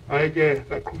 Hayi ke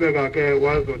saqhubeka ke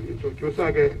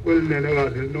wazondintrodyusa ke kweli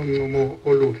nenekazi elinomncumo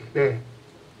oluhle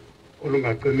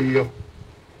olungacimiyo,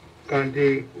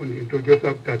 kanti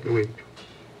undintrodyusa kudade wethu.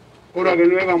 Kodwa ke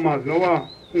ndingekamazi noba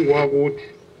ungowakuthi,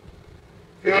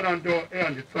 eyona nto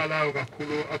eyanditsalayo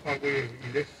kakhulu apha kuye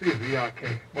yile CV yakhe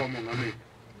bawumongameli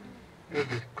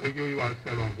ezigqitywe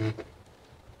uyibaliselwa ngoku.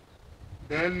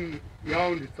 Then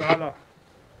yawunditsala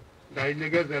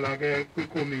ndayinikezela ke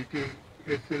kwikomiti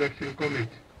ye-selection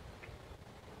committee.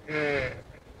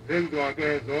 Zenziwa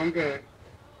ke zonke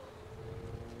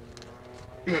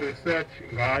i-research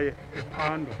ngaye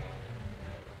ephando,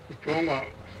 kujongwa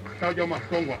kuhlatywa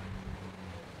amahlongwa.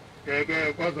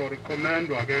 Ke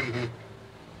kwazawurekomendwa ke ngoku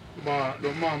uba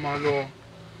lo mama lo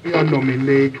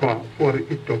uyanominatwa for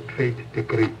i-doctorate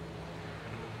degree.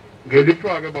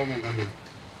 Ngelithiwa ke bamongameli,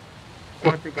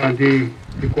 kwathi kanti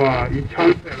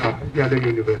ndikwayichancellor yale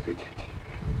yunivesithi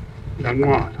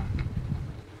ndanqwala.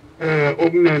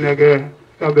 Okunene ke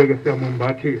sabe ke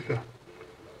siyamombathisa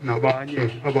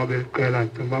nabanye ababeliqela,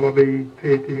 ndicinga uba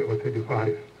babeyi-30 or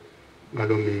 35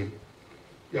 ngaloo mini.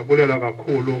 Ndiyabulela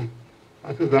kakhulu,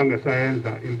 asizange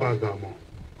sayenza impazamo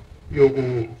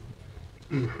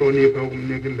yokumhlonipha,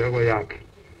 yokumnika imbeko yakhe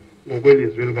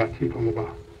ngokwelizwi likaThixo, ngoba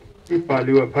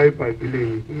ibhaliwe phaa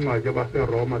eBhayibhileni incwadi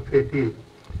yabaseRoma 13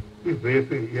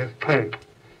 ivesi yesi-7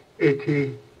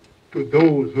 ethi, to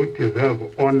those who deserve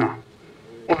honor,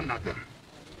 honor them.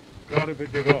 Glory be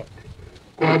to God.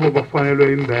 Kwabo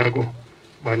bafanelwe imbeko,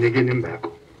 banikeni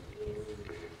imbeko.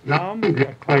 Nam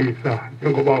ndiyaqhayisa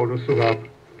njengoba ulusuka apha,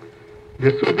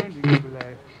 lesuku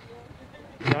endinxibileyo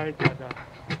ndayithatha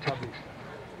eTabisa,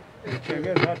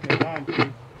 ndithenge zade zanti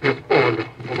ngespondo,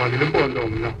 ngoba ndilimpondo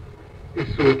mna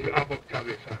isuti apho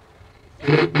kuTabisa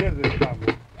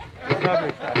nezihlangu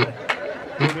eTabisa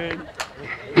molweni.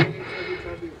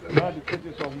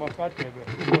 Ndandithethiswa nguMafadebe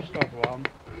unkosikazi wam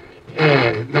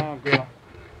nankuya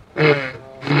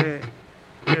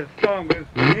nezihlangu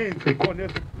ezininzi khona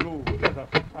eziblue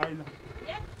ezaseChina.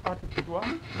 Athi bhuti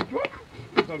wam,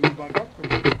 uzawunxiba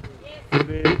kakuhle.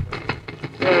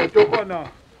 Torhwana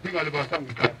ndingalibasanga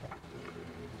ixesha,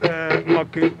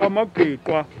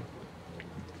 amagiqwa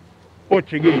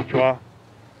ojikijwa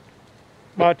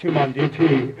bathi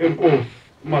mandithi enkosi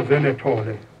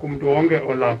mazenethole kumntu wonke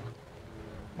olapha.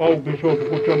 Bawubishophu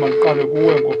kuthiwa mandiqale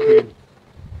kuwe nkokheli,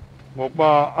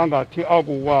 ngokuba angathi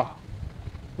akuwa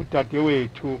udade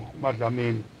wethu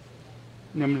Madlamini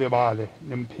nimlibale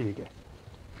nimphike.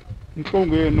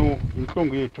 Intlungu yenu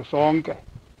yintlungu yethu sonke.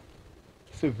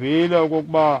 sivile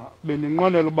okokuba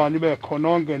beninqwenela uba nibe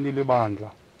khononke nilibandla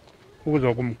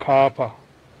ukuzokumkhapha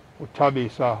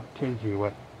uThabisa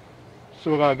Tenjiwe.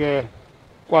 Suka ke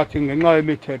kwathi ngenxa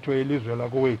yemithetho yelizwe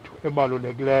lakowethu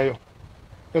ebalulekileyo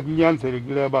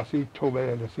ekunyanzelekileyo uba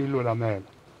siyithobele siyilulamele,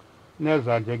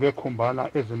 neza nje ngekhumbana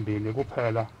ezimbini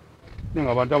kuphela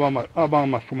ningabantu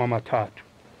abangama-30.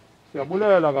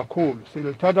 Siyabulela kakhulu,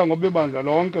 silithatha ngoba ibandla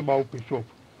lonke ba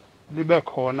ubhishophu libe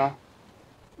khona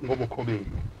ngobukho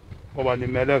benu, ngoba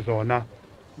nimele zona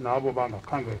nabo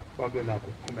bangakhange babe nako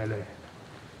ukuphumelela.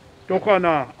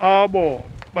 Torhwana abo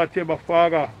bathe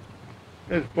bafaka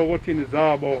ezipokothini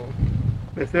zabo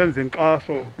besenza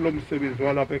inkxaso kulo msebenzi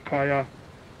walapha ekhaya,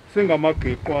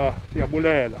 singamagiqwa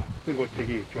siyabulela,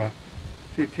 singodikitshwa.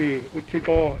 Sithi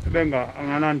uThixo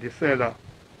anganandisela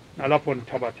nalapho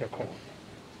nithabathe khona.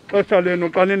 Xesha lenu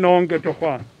xa ninonke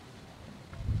torhwana,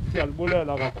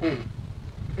 siyalibulela kakhulu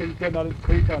elithe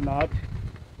nalichitha nathi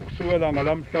ukusukela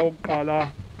ngalaa mhla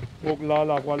wokuqala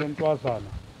wokulala kwale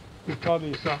ntwazana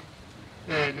uThabisa,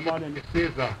 nimane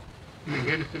nisiza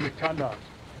ningenisa imithandazo,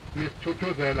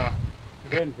 nisithuthuzela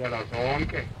ngeendlela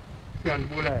zonke.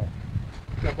 Siyanibulela.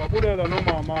 Siyababulela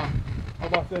noomama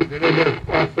abasenzele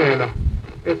lezikwasela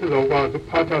esizawukwazi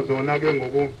ukuphatha zona ke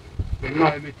ngoku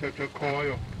ngenxa yemithetho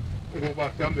ekhoyo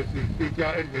ukuba sihambe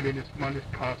sisitya endleleni sifumane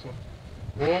isixhaso.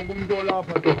 Wonke umntu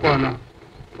olapha torhwana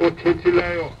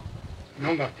othethileyo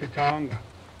nongathethanga,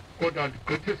 kodwa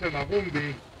ndigqithise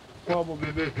ngakumbi kwabo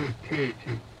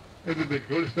bebezithethi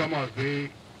ebebedlulisa amazwi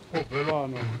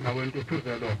ovelwano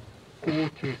nawentuthuzelo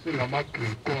kuthi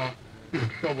singamagqiqwa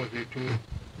izihlobo zethu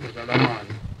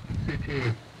nezalamane. Sithi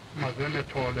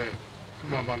mazenethole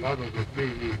sibamba ngazo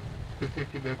zokubili,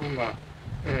 sisithi bekunga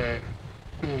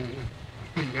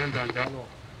kungenza njalo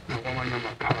nakwamanye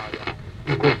amakhaya.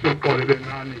 Inkosi yoxolo ibe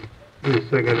nani,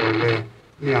 nisekelele,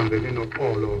 nihambe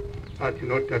ninoxolo. Athi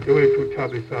nodadewethu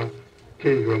uThabisa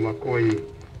Tenjiwe Makoyi,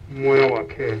 umoya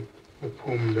wakhe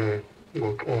uphumle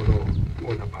ngoxolo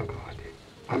ngonaphakade.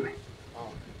 Amen.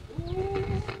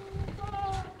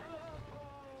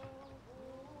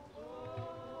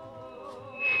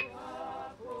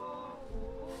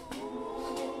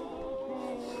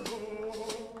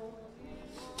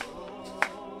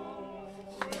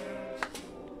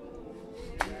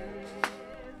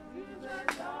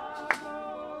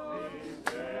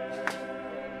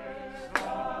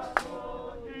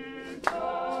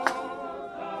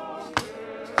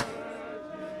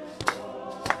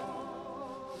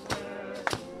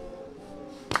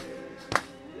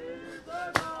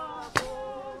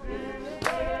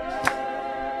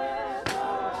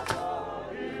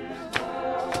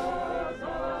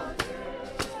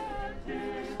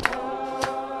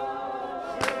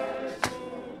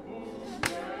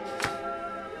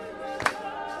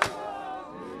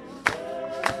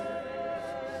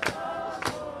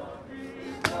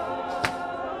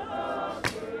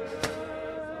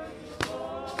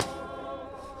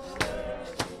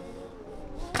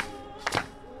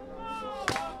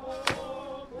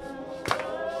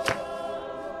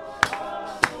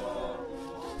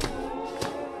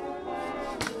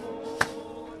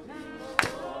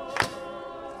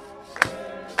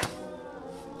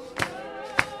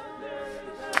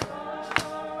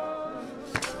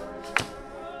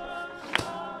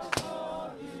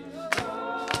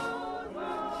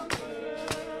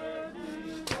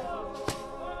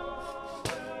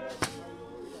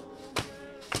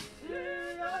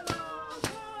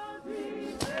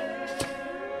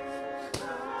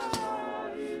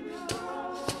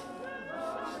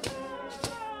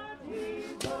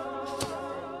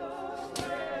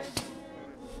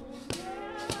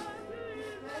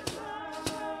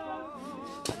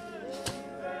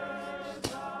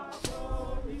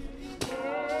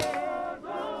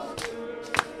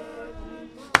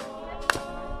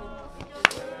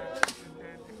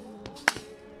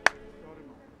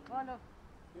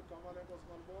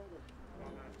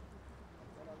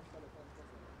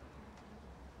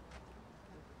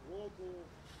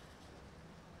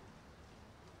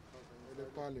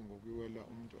 Pali ngokuwela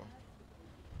umuntu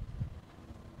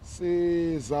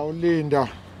sizawulinda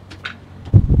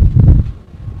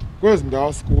kwezi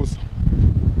ndawo sikuzo,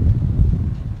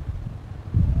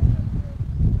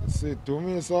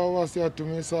 sidumisa uba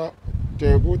siyadumisa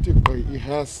de kuthi gqi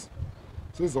ihesi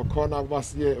sizokhona ukuba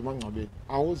siye emangcwabeni.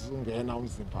 Awuzungena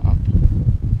umzimba apha,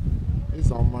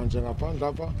 izawuma nje ngaphandle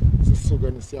apha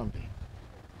sisukeni sihambe.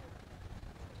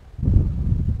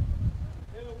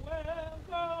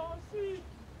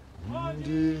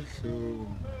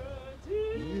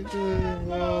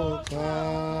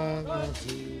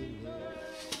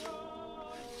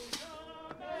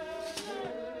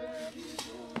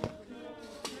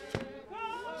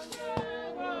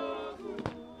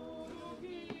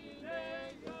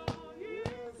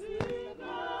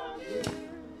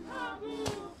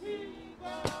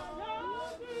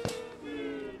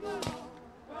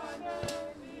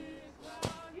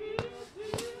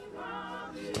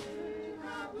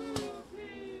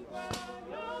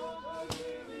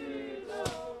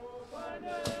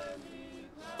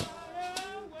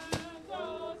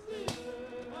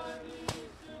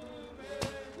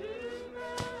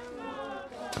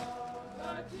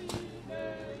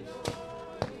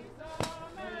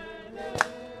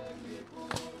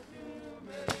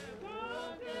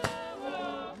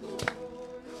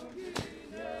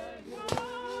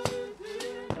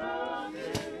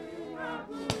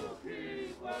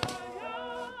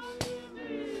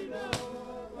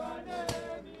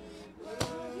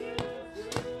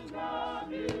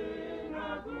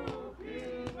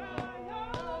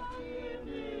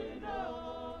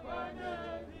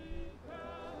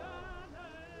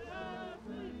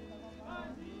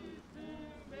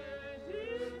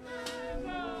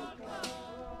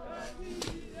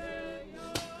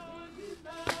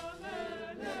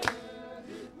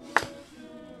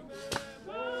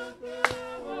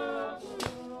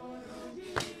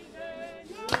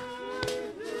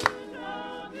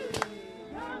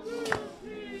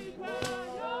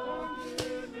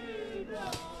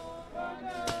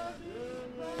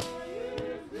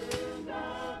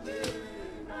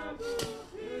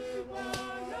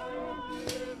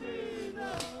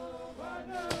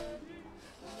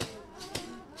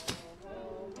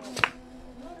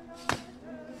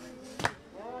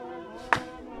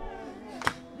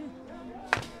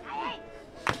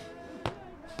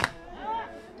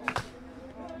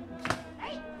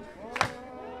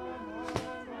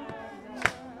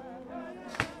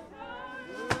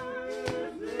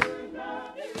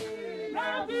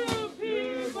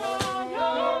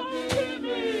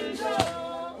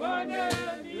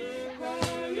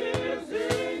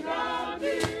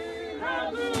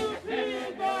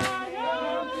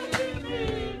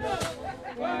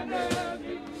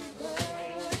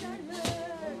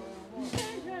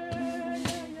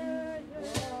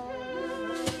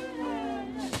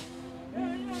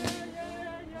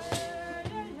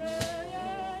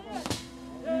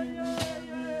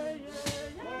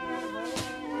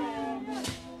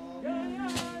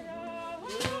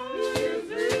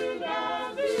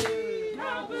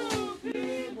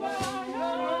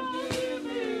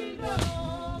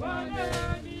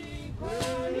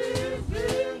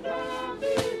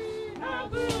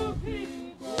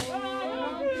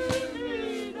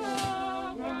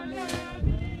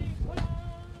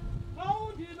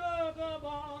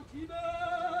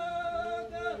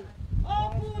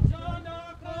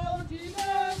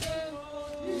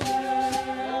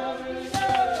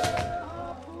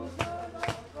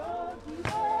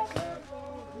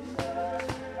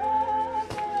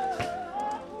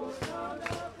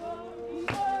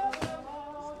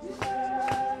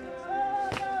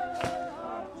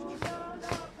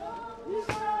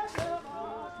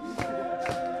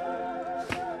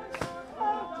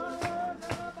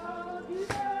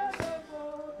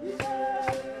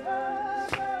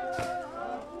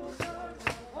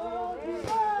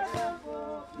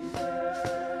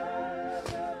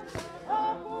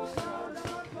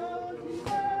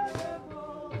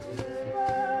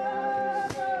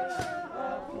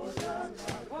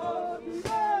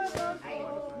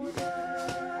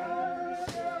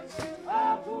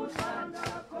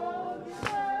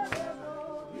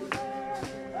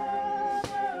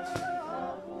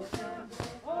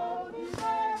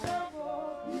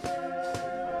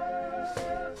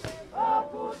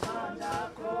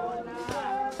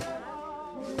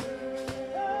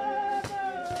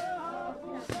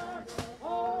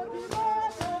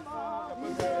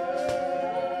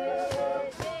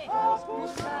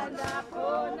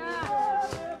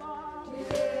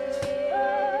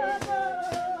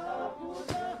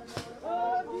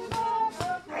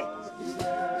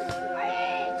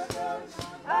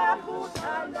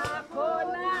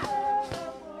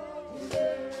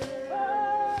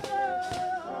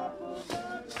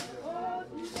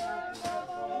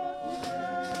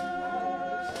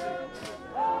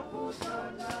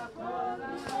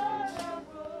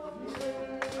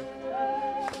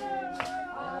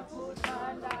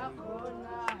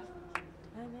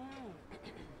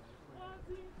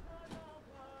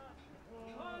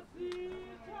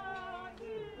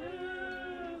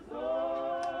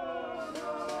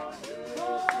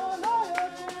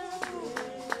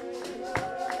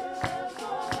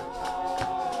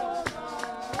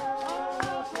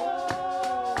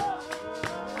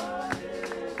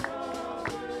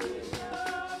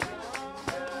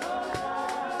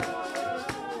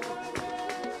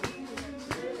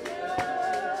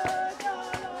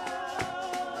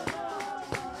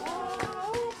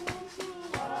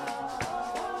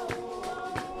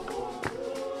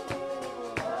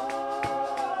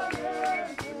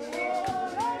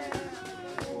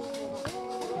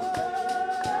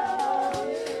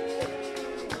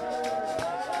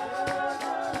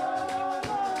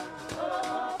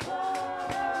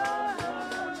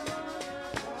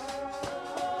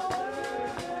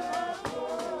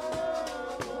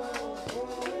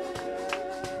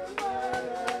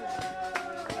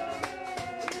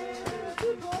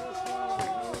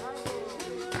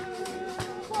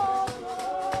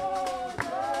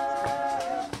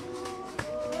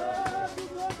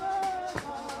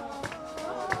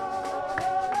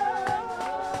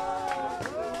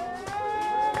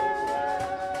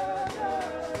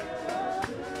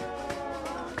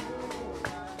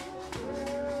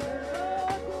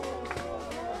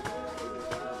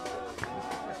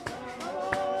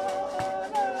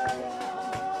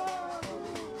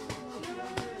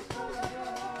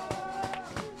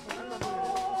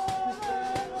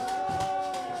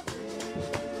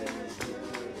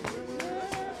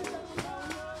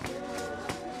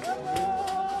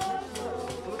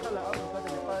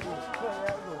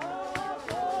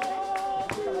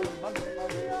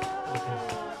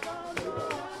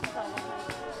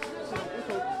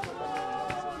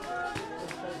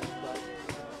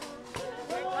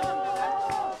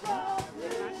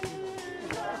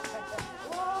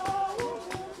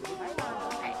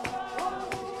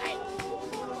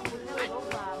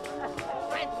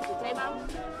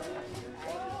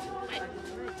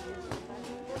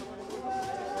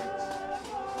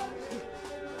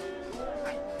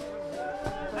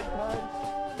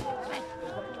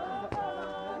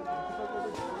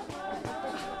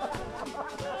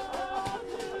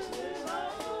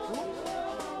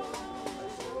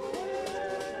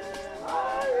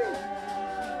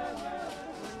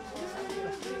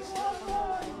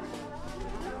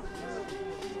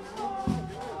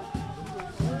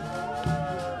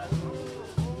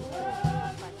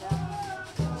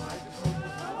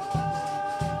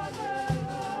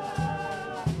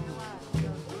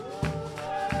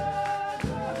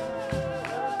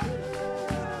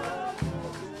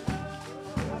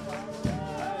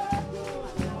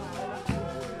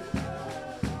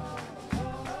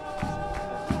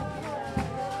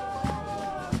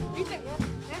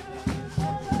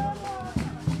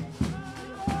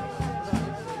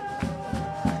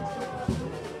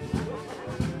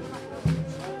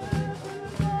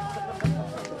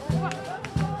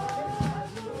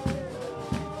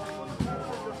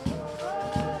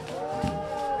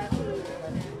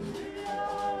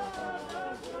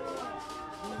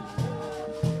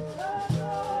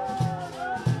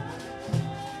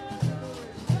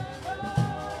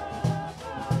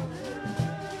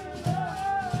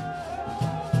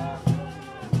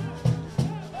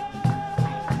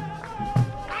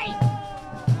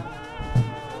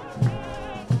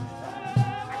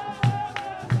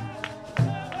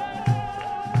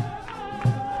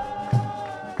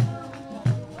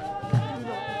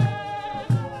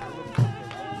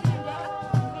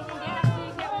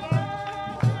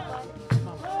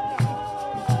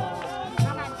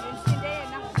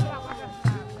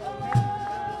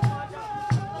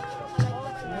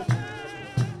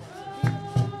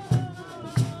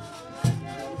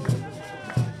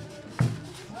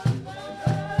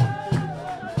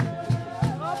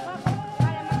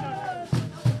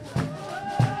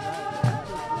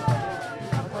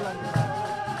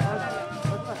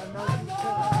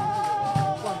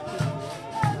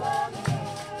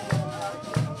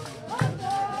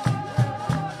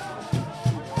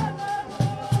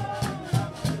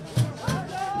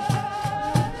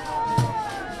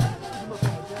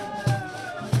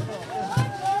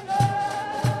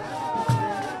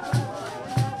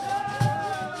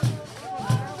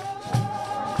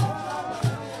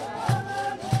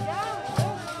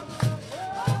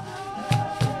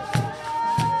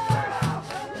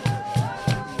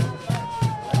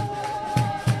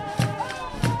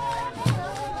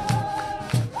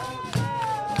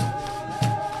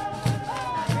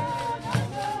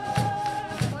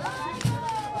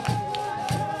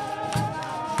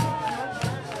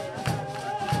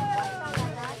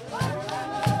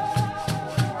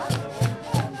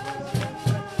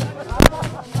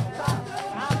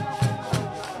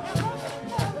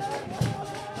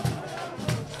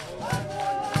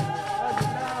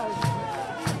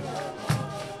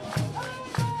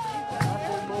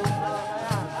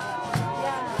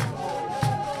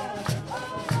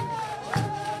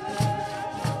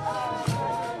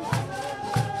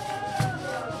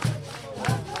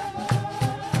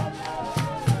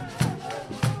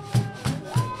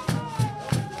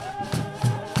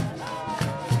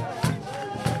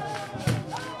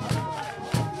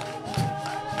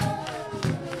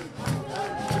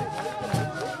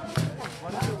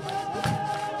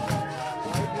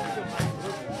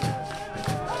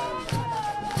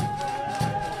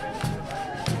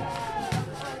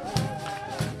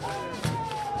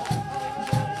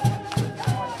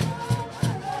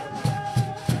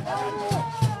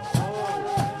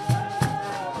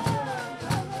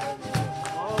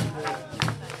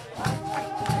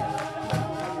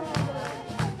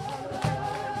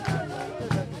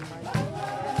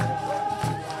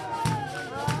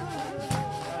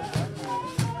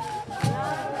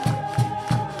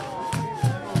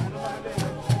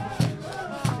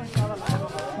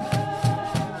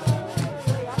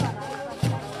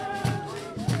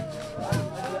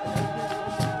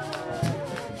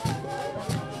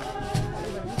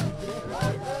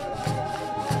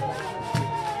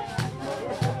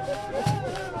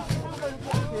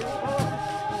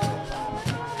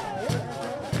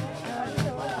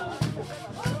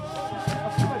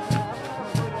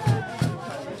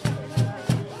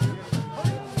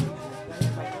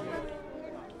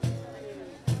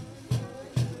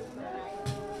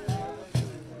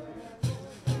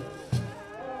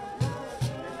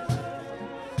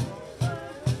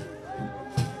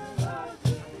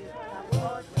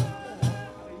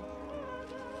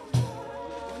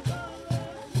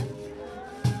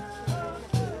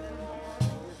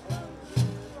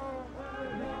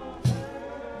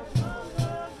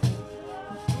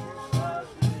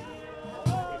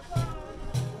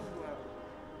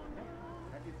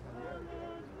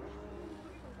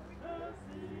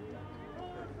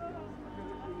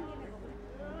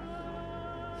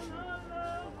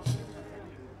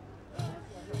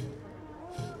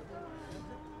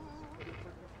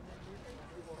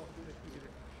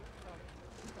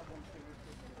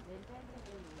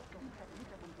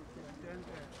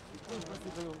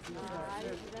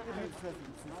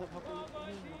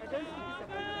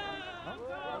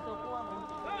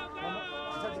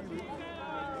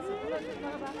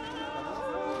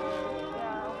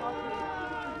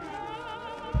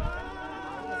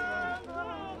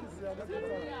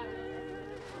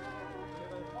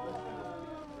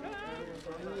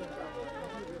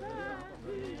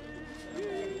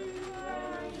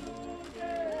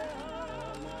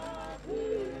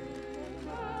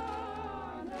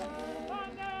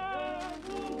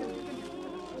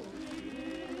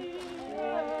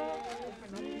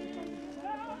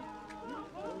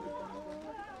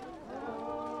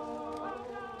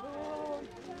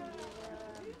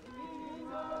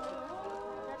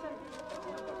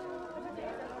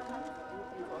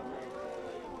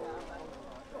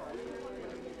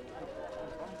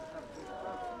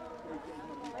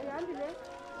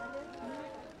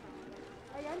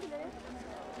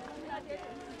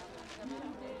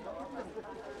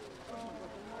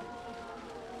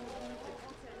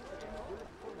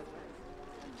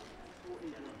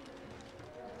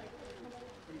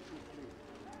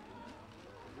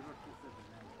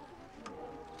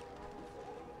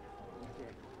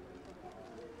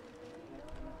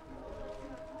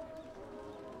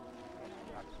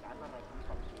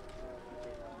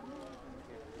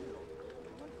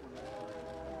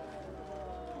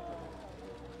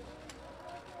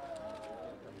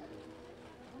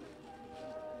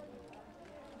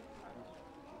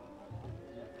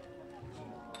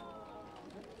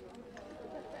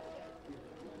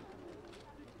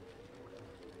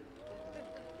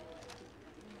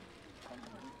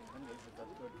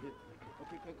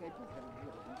 Okay,